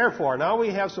 Therefore, now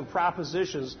we have some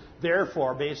propositions,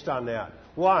 therefore, based on that.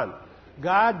 1,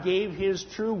 God gave his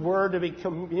true word to be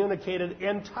communicated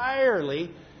entirely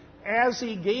as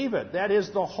he gave it. That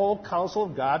is, the whole counsel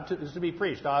of God is to be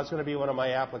preached. Now, that's going to be one of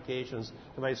my applications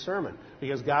to my sermon,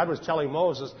 because God was telling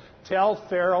Moses, tell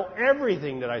Pharaoh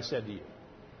everything that I said to you.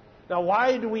 Now,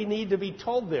 why do we need to be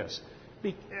told this?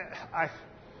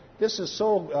 This is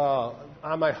so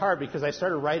on my heart because I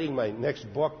started writing my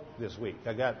next book this week.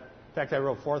 In fact, I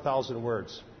wrote 4,000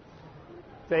 words.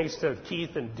 Thanks to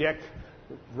Keith and Dick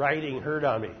writing hurt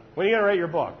on me. When are you going to write your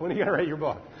book? When are you going to write your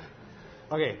book?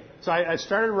 Okay, so I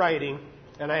started writing,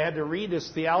 and I had to read this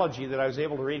theology that I was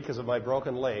able to read because of my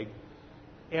broken leg.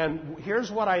 And here's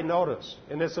what I noticed,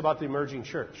 and it's about the emerging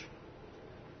church.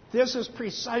 This is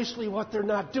precisely what they're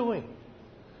not doing.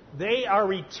 They are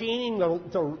retaining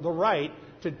the right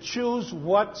to choose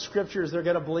what scriptures they're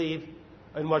going to believe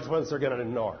and which ones they're going to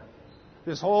ignore.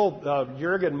 This whole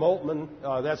Jürgen Moltmann,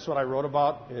 that's what I wrote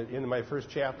about in my first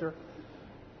chapter.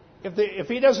 If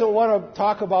he doesn't want to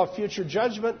talk about future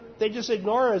judgment, they just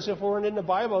ignore it as if we weren't in the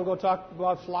Bible and go talk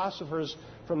about philosophers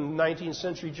from 19th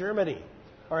century Germany.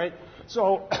 All right?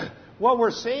 So what we're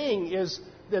saying is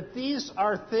that these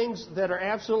are things that are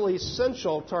absolutely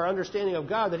essential to our understanding of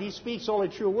God, that he speaks only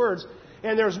true words.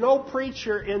 And there's no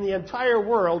preacher in the entire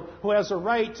world who has a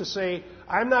right to say,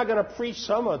 I'm not going to preach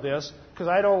some of this because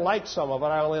I don't like some of it.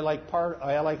 I only like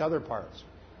I like other parts.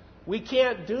 We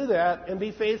can't do that and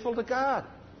be faithful to God.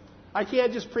 I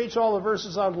can't just preach all the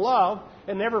verses on love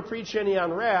and never preach any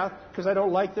on wrath because I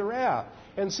don't like the wrath.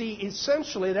 And see,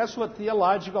 essentially, that's what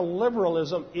theological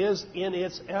liberalism is in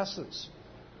its essence.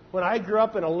 When I grew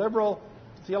up in a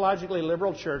theologically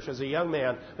liberal church as a young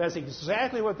man, that's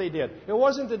exactly what they did. It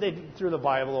wasn't that they threw the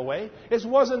Bible away. It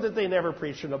wasn't that they never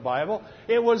preached in the Bible.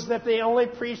 It was that they only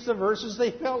preached the verses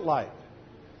they felt like.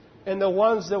 And the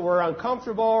ones that were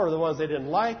uncomfortable or the ones they didn't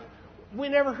like, we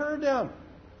never heard them.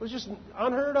 It was just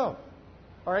unheard of.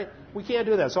 All right? We can't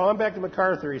do that. So on back to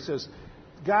MacArthur. He says,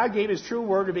 God gave His true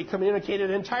word to be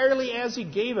communicated entirely as He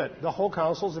gave it. The whole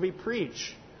counsel is to be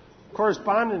preached.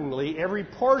 Correspondingly, every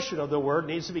portion of the word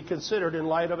needs to be considered in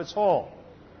light of its whole.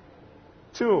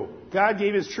 2, God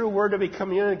gave His true word to be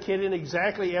communicated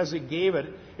exactly as He gave it,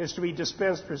 is to be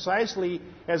dispensed precisely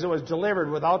as it was delivered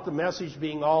without the message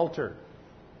being altered.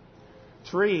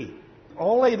 3,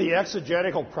 only the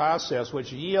exegetical process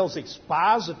which yields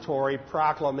expository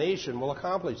proclamation will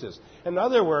accomplish this. In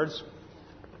other words,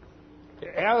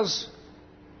 as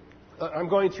I'm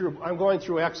going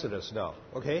through Exodus now,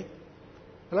 okay?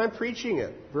 And I'm preaching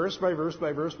it, verse by verse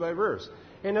by verse by verse.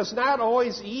 And it's not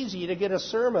always easy to get a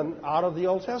sermon out of the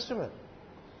Old Testament.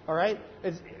 All right?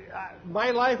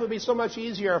 My life would be so much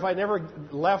easier if I never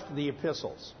left the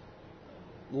epistles.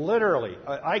 Literally,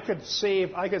 I could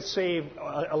save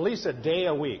at least a day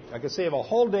a week. I could save a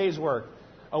whole day's work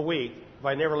a week if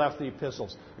I never left the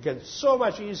epistles. Again, it's so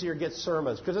much easier to get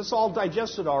sermons because it's all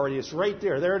digested already. It's right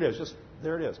there. There it is.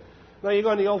 There it is. Now you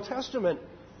go in the Old Testament,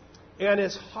 and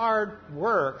it's hard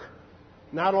work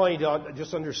not only to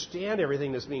just understand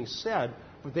everything that's being said,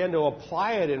 but then to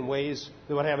apply it in ways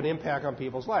that would have an impact on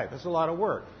people's life. It's a lot of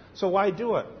work. So why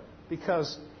do it?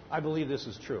 Because I believe this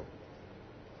is true.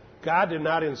 God did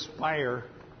not inspire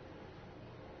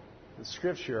the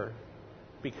Scripture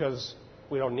because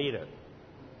we don't need it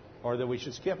or that we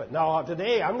should skip it. Now,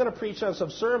 today I'm going to preach on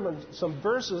some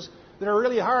verses that are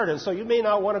really hard, and so you may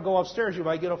not want to go upstairs. You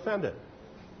might get offended.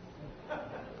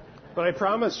 But I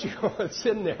promise you it's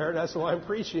in there. That's why I'm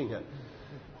preaching it.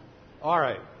 All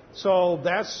right. So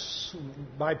that's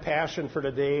my passion for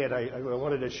today, and I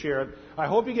wanted to share it. I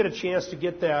hope you get a chance to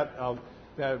get that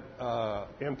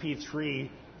MP3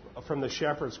 from the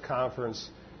Shepherds Conference.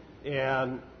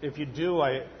 And if you do,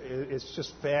 it's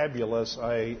just fabulous.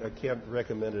 I can't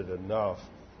recommend it enough.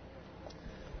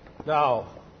 Now,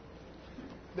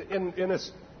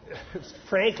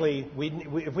 frankly,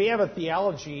 if we have a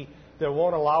theology that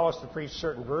won't allow us to preach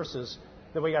certain verses,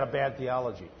 then we got a bad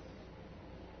theology.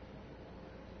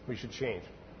 We should change.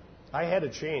 I had to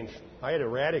change. I had to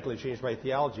radically change my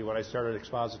theology when I started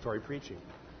expository preaching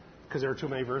because there were too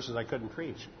many verses I couldn't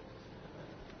preach.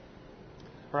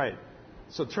 All right.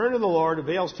 So turn to the Lord. The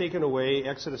veil's taken away.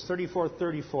 Exodus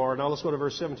 34:34. Now let's go to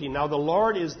verse 17. Now the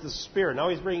Lord is the Spirit. Now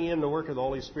He's bringing in the work of the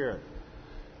Holy Spirit.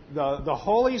 The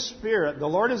Holy Spirit, the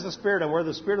Lord is the Spirit, and where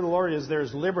the Spirit of the Lord is,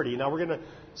 there's liberty. Now we're going to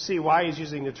see why He's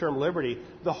using the term liberty.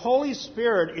 The Holy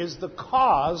Spirit is the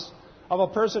cause of a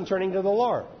person turning to the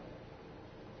Lord.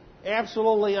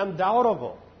 Absolutely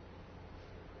undoubtable.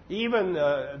 Even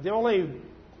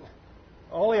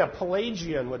only a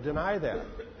Pelagian would deny that.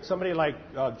 Somebody like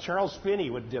Charles Finney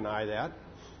would deny that.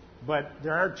 But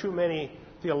there aren't too many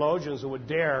theologians who would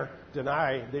dare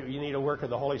deny that you need a work of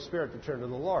the Holy Spirit to turn to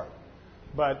the Lord.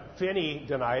 But Finney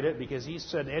denied it because he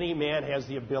said any man has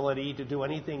the ability to do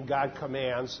anything God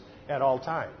commands at all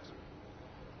times.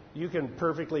 You can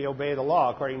perfectly obey the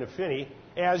law, according to Finney,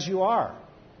 as you are.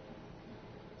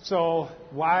 So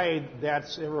why that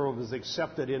ever was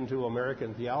accepted into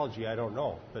American theology, I don't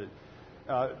know. But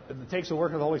it takes the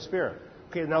work of the Holy Spirit.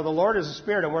 Okay, now the Lord is the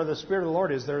Spirit, and where the Spirit of the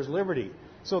Lord is, there is liberty.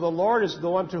 So the Lord is the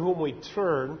one to whom we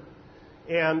turn,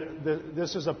 and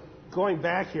this is going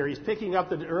back here. He's picking up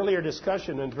the earlier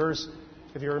discussion in verse,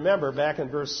 if you remember, back in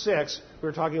verse 6, we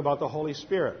were talking about the Holy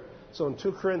Spirit. So in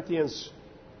 2 Corinthians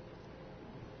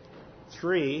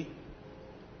 3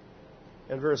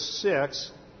 and verse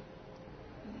 6,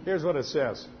 here's what it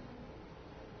says.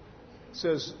 It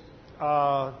says,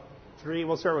 3,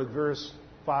 we'll start with verse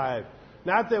 5.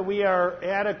 Not that we are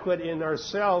adequate in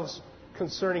ourselves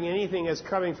concerning anything as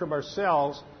coming from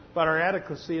ourselves, but our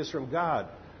adequacy is from God,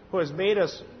 who has made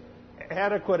us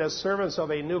adequate as servants of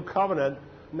a new covenant,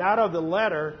 not of the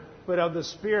letter, but of the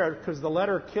Spirit, because the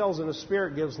letter kills and the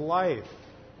Spirit gives life.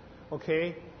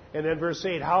 Okay? And then verse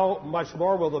 8, how much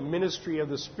more will the ministry of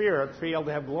the Spirit fail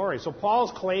to have glory? So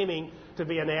Paul's claiming to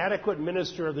be an adequate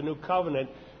minister of the new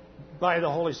covenant by the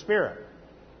Holy Spirit,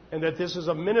 and that this is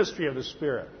a ministry of the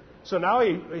Spirit. So now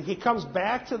he comes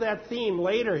back to that theme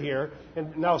later here,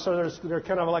 and now so there's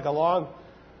kind of like a long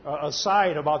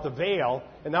aside about the veil,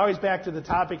 and now he's back to the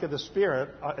topic of the Spirit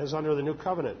as under the new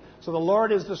covenant. So the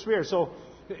Lord is the Spirit. So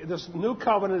this new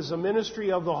covenant is a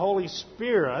ministry of the Holy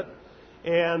Spirit,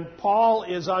 and Paul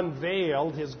is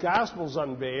unveiled, his gospel's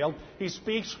unveiled. He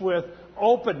speaks with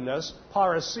openness,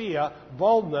 parousia,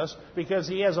 boldness, because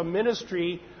he has a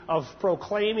ministry of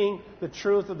proclaiming the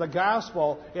truth of the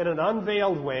gospel in an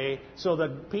unveiled way so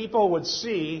that people would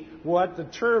see what the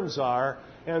terms are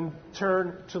and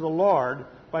turn to the Lord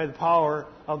by the power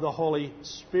of the Holy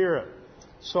Spirit.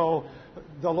 So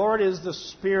the Lord is the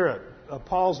Spirit.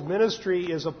 Paul's ministry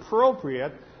is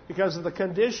appropriate because of the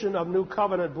condition of new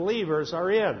covenant believers are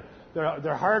in.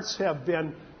 Their hearts have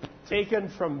been taken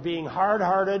from being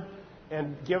hard-hearted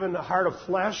and given a heart of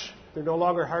flesh. They're no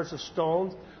longer hearts of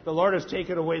stone. The Lord has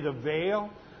taken away the veil.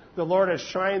 The Lord has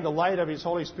shined the light of His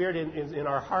Holy Spirit in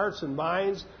our hearts and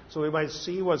minds so we might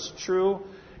see what's true.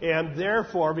 And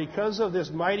therefore, because of this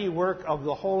mighty work of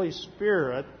the Holy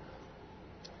Spirit,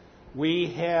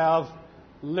 we have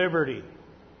liberty.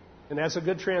 And that's a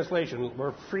good translation,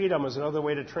 where freedom is another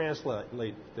way to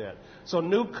translate that. So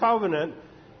new covenant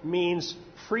means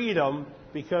freedom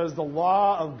because the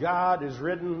law of God is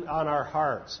written on our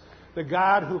hearts. The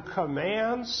God who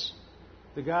commands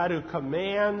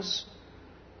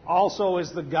also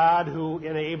is the God who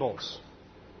enables.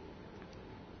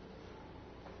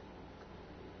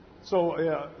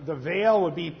 So the veil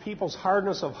would be people's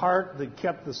hardness of heart that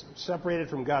kept us separated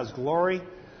from God's glory.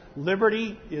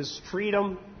 Liberty is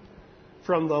freedom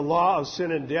from the law of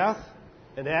sin and death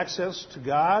and access to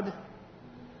God.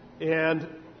 And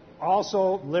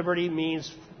also liberty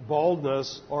means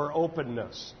boldness or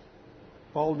openness.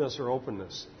 Boldness or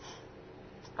openness.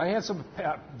 I had some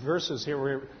verses here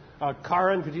where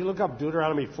Karen, could you look up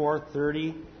Deuteronomy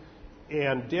 4:30,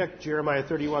 and Dick, Jeremiah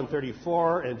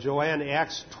 31:34, and Joanne,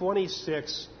 Acts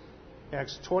 26,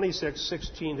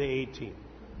 16 to 18.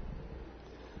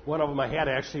 One of them I had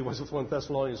actually was 1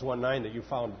 Thessalonians 1:9 that you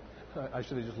found. I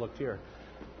should have just looked here.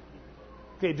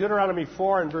 Okay, Deuteronomy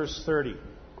 4 and verse 30.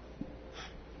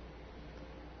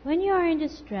 When you are in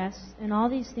distress, and all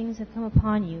these things have come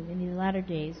upon you in the latter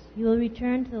days, you will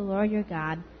return to the Lord your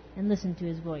God and listen to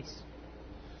His voice.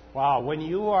 Wow, when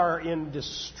you are in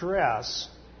distress,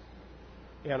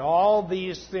 and all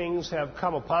these things have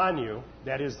come upon you,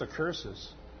 that is the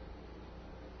curses,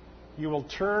 you will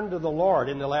turn to the Lord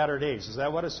in the latter days. Is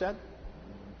that what it said?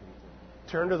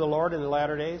 Turn to the Lord in the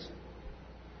latter days?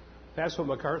 That's what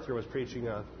MacArthur was preaching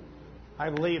on. I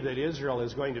believe that Israel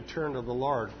is going to turn to the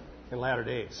Lord in latter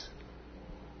days.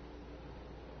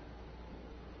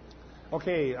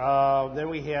 Okay, then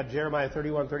we had Jeremiah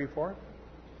 31:34.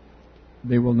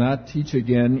 They will not teach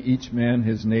again each man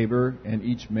his neighbor and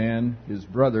each man his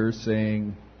brother,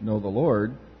 saying, Know the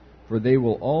Lord, for they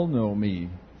will all know me,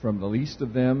 from the least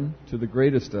of them to the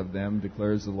greatest of them,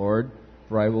 declares the Lord.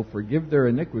 For I will forgive their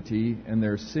iniquity, and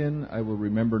their sin I will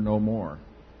remember no more.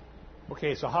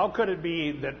 Okay, so how could it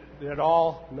be that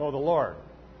all know the Lord?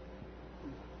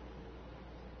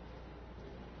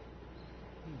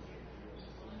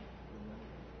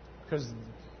 Because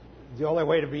the only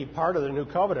way to be part of the new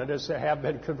covenant is to have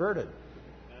been converted.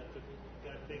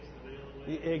 God takes the veil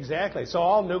away. Exactly. So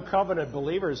all new covenant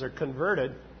believers are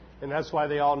converted, and that's why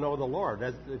they all know the Lord.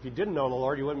 If you didn't know the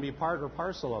Lord, you wouldn't be part or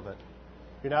parcel of it.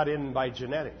 You're not in by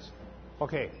genetics.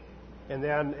 Okay. And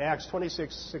then Acts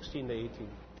 26:16 to 18.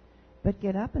 But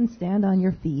get up and stand on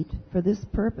your feet. For this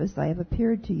purpose I have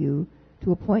appeared to you,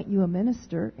 to appoint you a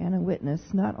minister and a witness,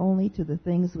 not only to the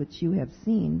things which you have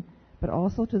seen, but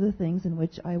also to the things in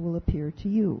which I will appear to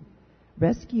you,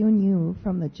 rescuing you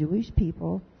from the Jewish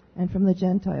people and from the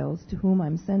Gentiles to whom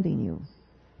I'm sending you,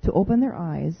 to open their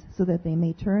eyes so that they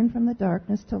may turn from the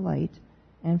darkness to light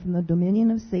and from the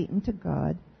dominion of Satan to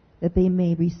God, that they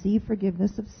may receive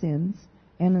forgiveness of sins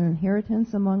and an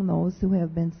inheritance among those who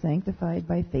have been sanctified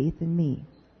by faith in me.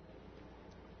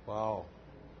 Wow.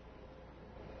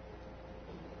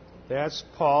 That's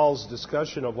Paul's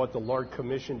discussion of what the Lord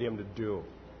commissioned him to do.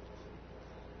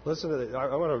 Listen to that.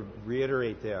 I want to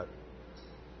reiterate that.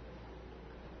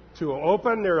 To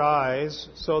open their eyes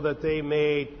so that they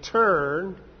may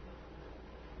turn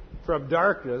from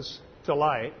darkness to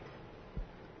light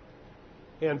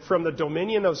and from the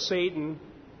dominion of Satan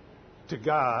to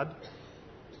God,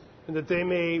 and that they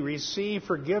may receive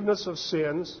forgiveness of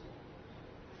sins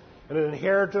and an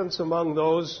inheritance among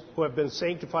those who have been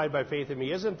sanctified by faith in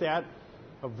me. Isn't that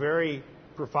a very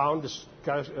profound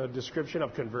description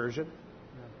of conversion?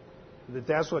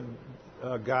 That's what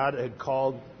God had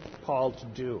called Paul to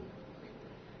do.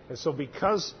 And so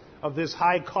because of this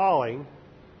high calling,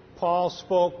 Paul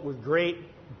spoke with great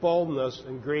boldness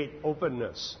and great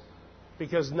openness.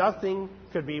 Because nothing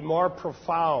could be more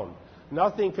profound,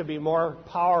 nothing could be more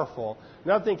powerful,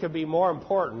 nothing could be more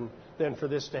important than for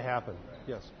this to happen.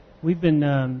 Yes? We've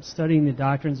been studying the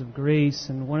doctrines of grace,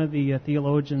 and one of the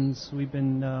theologians we've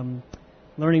been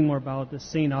learning more about is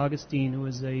St. Augustine, who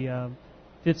was a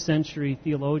 5th century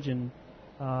theologian.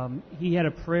 He had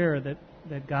a prayer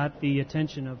that got the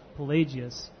attention of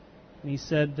Pelagius. And he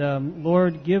said,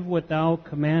 Lord, give what thou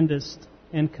commandest,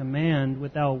 and command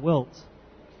what thou wilt.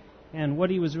 And what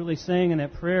he was really saying in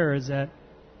that prayer is that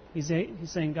He's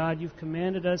saying, God, you've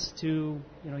commanded us to,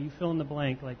 you fill in the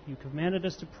blank, like you commanded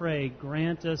us to pray,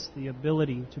 grant us the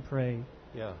ability to pray.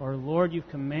 Yeah. Or, Lord, you've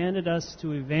commanded us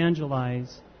to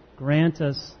evangelize, grant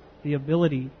us the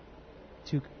ability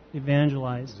to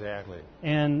evangelize. Exactly.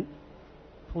 And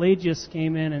Pelagius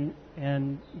came in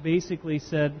and basically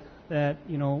said that,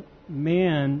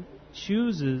 man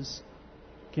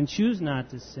can choose not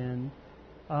to sin,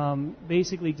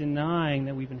 basically denying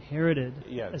that we've inherited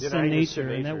a sin nature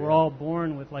and that we're all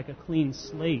born with like a clean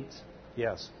slate.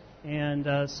 Yes.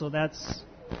 And so that's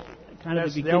kind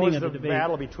of the beginning of the debate. That was the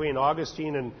battle between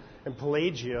Augustine and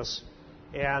Pelagius,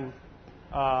 and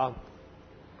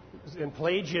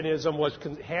Pelagianism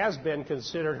has been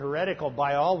considered heretical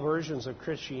by all versions of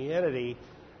Christianity,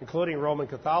 including Roman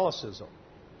Catholicism,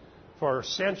 for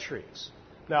centuries.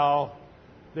 Now,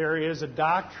 there is a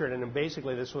doctrine, and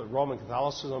basically this is what Roman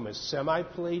Catholicism is,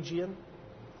 semi-Pelagian,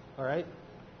 all right?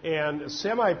 And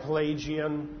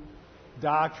semi-Pelagian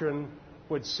doctrine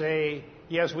would say,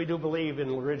 yes, we do believe in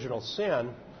original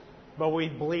sin, but we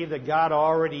believe that God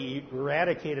already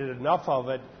eradicated enough of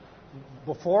it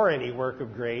before any work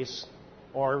of grace,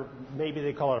 or maybe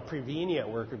they call it a prevenient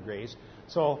work of grace.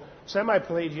 So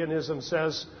semi-Pelagianism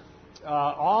says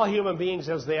all human beings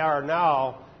as they are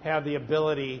now have the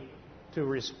ability to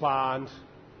respond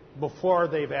before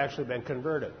they've actually been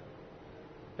converted.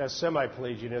 That's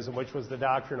semi-Pelagianism, which was the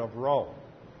doctrine of Rome.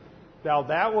 Now,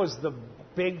 that was the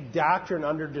big doctrine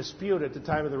under dispute at the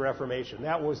time of the Reformation.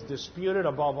 That was disputed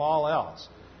above all else.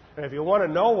 And if you want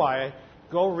to know why,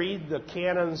 go read the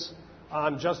canons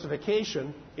on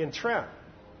justification in Trent.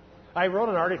 I wrote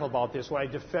an article about this when I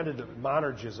defended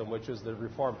monergism, which is the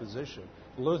Reformed position.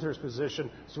 Luther's position,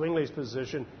 Zwingli's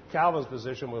position, Calvin's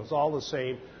position was all the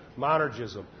same,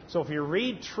 monergism. So if you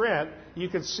read Trent, you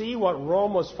can see what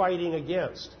Rome was fighting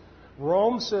against.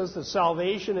 Rome says that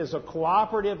salvation is a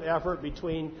cooperative effort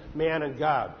between man and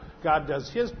God. God does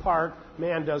his part,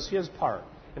 man does his part.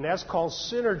 And that's called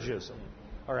synergism.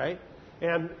 All right?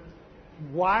 And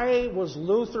why was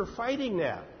Luther fighting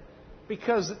that?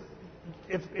 Because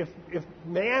if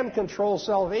man controls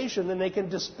salvation, then they can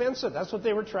dispense it. That's what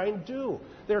they were trying to do.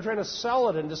 They were trying to sell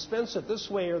it and dispense it this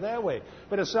way or that way.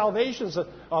 But if salvation's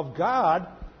of God,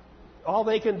 all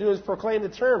they can do is proclaim the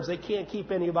terms. They can't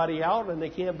keep anybody out, and they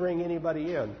can't bring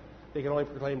anybody in. They can only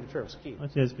proclaim the terms. Keep. I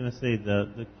was going to say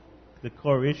the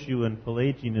core issue in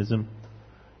Pelagianism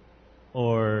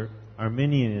or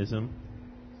Arminianism,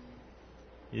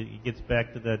 it gets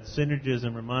back to that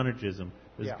synergism or monergism.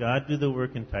 Does God do the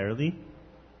work entirely,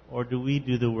 or do we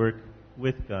do the work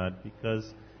with God?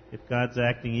 Because if God's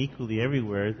acting equally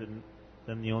everywhere,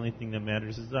 then the only thing that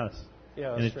matters is us.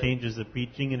 Yeah, and it changes the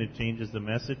preaching, and it changes the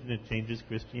message, and it changes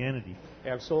Christianity.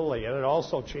 Absolutely, and it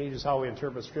also changes how we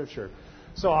interpret Scripture.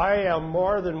 So I am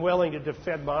more than willing to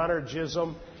defend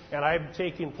monergism, and I'm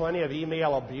taking plenty of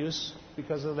email abuse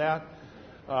because of that.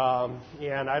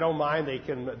 And I don't mind. They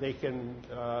can.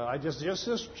 I just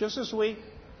this week,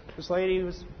 this lady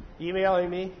was emailing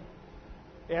me,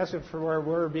 asking for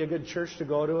where would be a good church to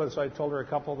go to, and so I told her a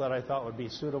couple that I thought would be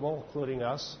suitable, including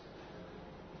us.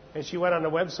 And she went on the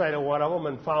website of one of them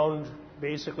and found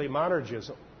basically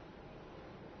monergism.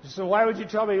 She said, "Why would you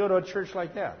tell me to go to a church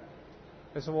like that?"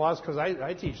 I said, "Well, that's because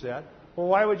I teach that." "Well,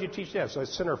 why would you teach that?" So I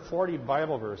sent her 40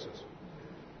 Bible verses.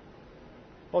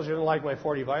 Well, she didn't like my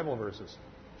 40 Bible verses.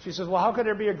 She says, "Well, how could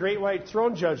there be a great white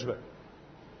throne judgment?"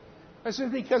 I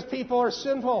said, "Because people are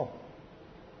sinful.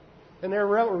 And they're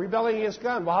rebelling against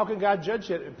God. Well, how can God judge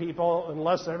people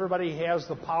unless everybody has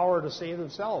the power to save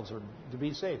themselves or to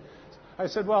be saved?" I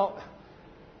said, "Well,"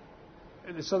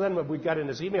 so then we got in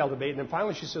this email debate, and then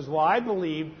finally she says, "Well, I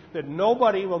believe that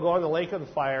nobody will go in the lake of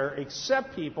the fire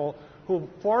except people who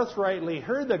forthrightly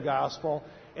heard the gospel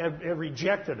and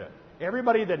rejected it.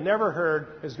 Everybody that never heard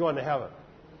is going to heaven."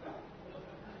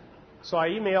 So I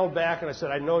emailed back and I said,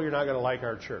 "I know you're not going to like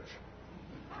our church."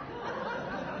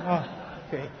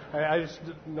 Okay, I just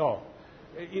no.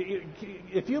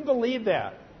 If you believe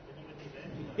that,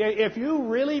 if you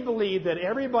really believe that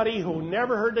everybody who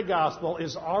never heard the gospel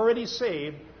is already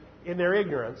saved in their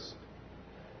ignorance,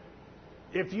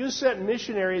 if you sent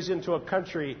missionaries into a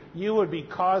country, you would be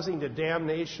causing the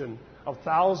damnation of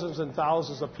thousands and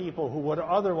thousands of people who would have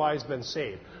otherwise been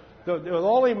saved. The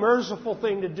only merciful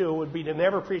thing to do would be to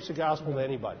never preach the gospel to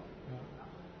anybody.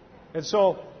 And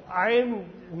so I'm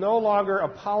no longer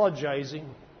apologizing.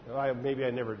 Maybe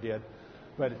I never did,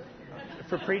 but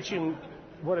for preaching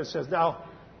what it says. Now,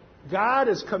 God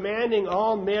is commanding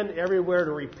all men everywhere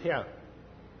to repent.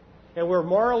 And we're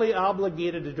morally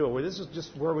obligated to do it. Well, this is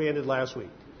just where we ended last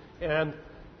week. And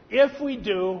if we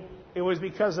do, it was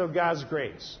because of God's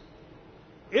grace.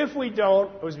 If we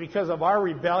don't, it was because of our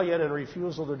rebellion and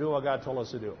refusal to do what God told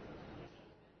us to do.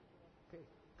 Okay,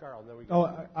 Carl, there we go.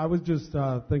 Oh, I was just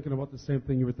thinking about the same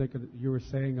thing you were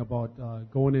saying about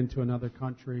going into another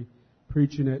country,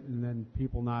 preaching it, and then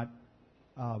people not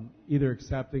either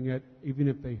accepting it, even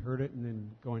if they heard it, and then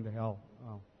going to hell.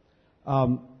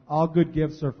 All good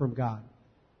gifts are from God.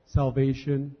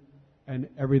 Salvation and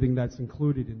everything that's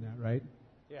included in that, right?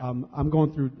 Yeah. I'm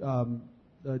going through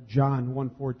John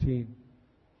 1:14,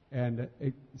 and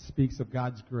it speaks of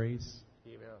God's grace.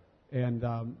 Amen.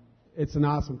 And it's an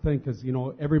awesome thing because,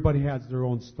 everybody has their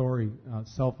own story,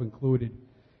 self-included.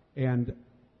 And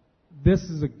this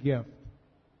is a gift.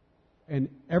 And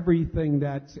everything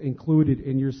that's included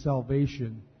in your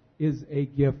salvation is a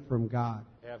gift from God.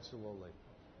 Absolutely.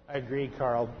 I agree,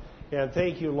 Carl. And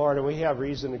thank you, Lord. And we have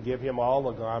reason to give Him all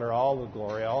the honor, all the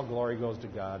glory. All glory goes to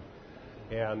God.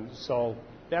 And so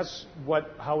that's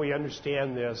how we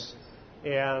understand this.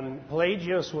 And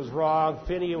Pelagius was wrong,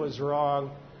 Finney was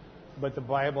wrong, but the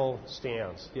Bible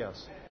stands. Yes.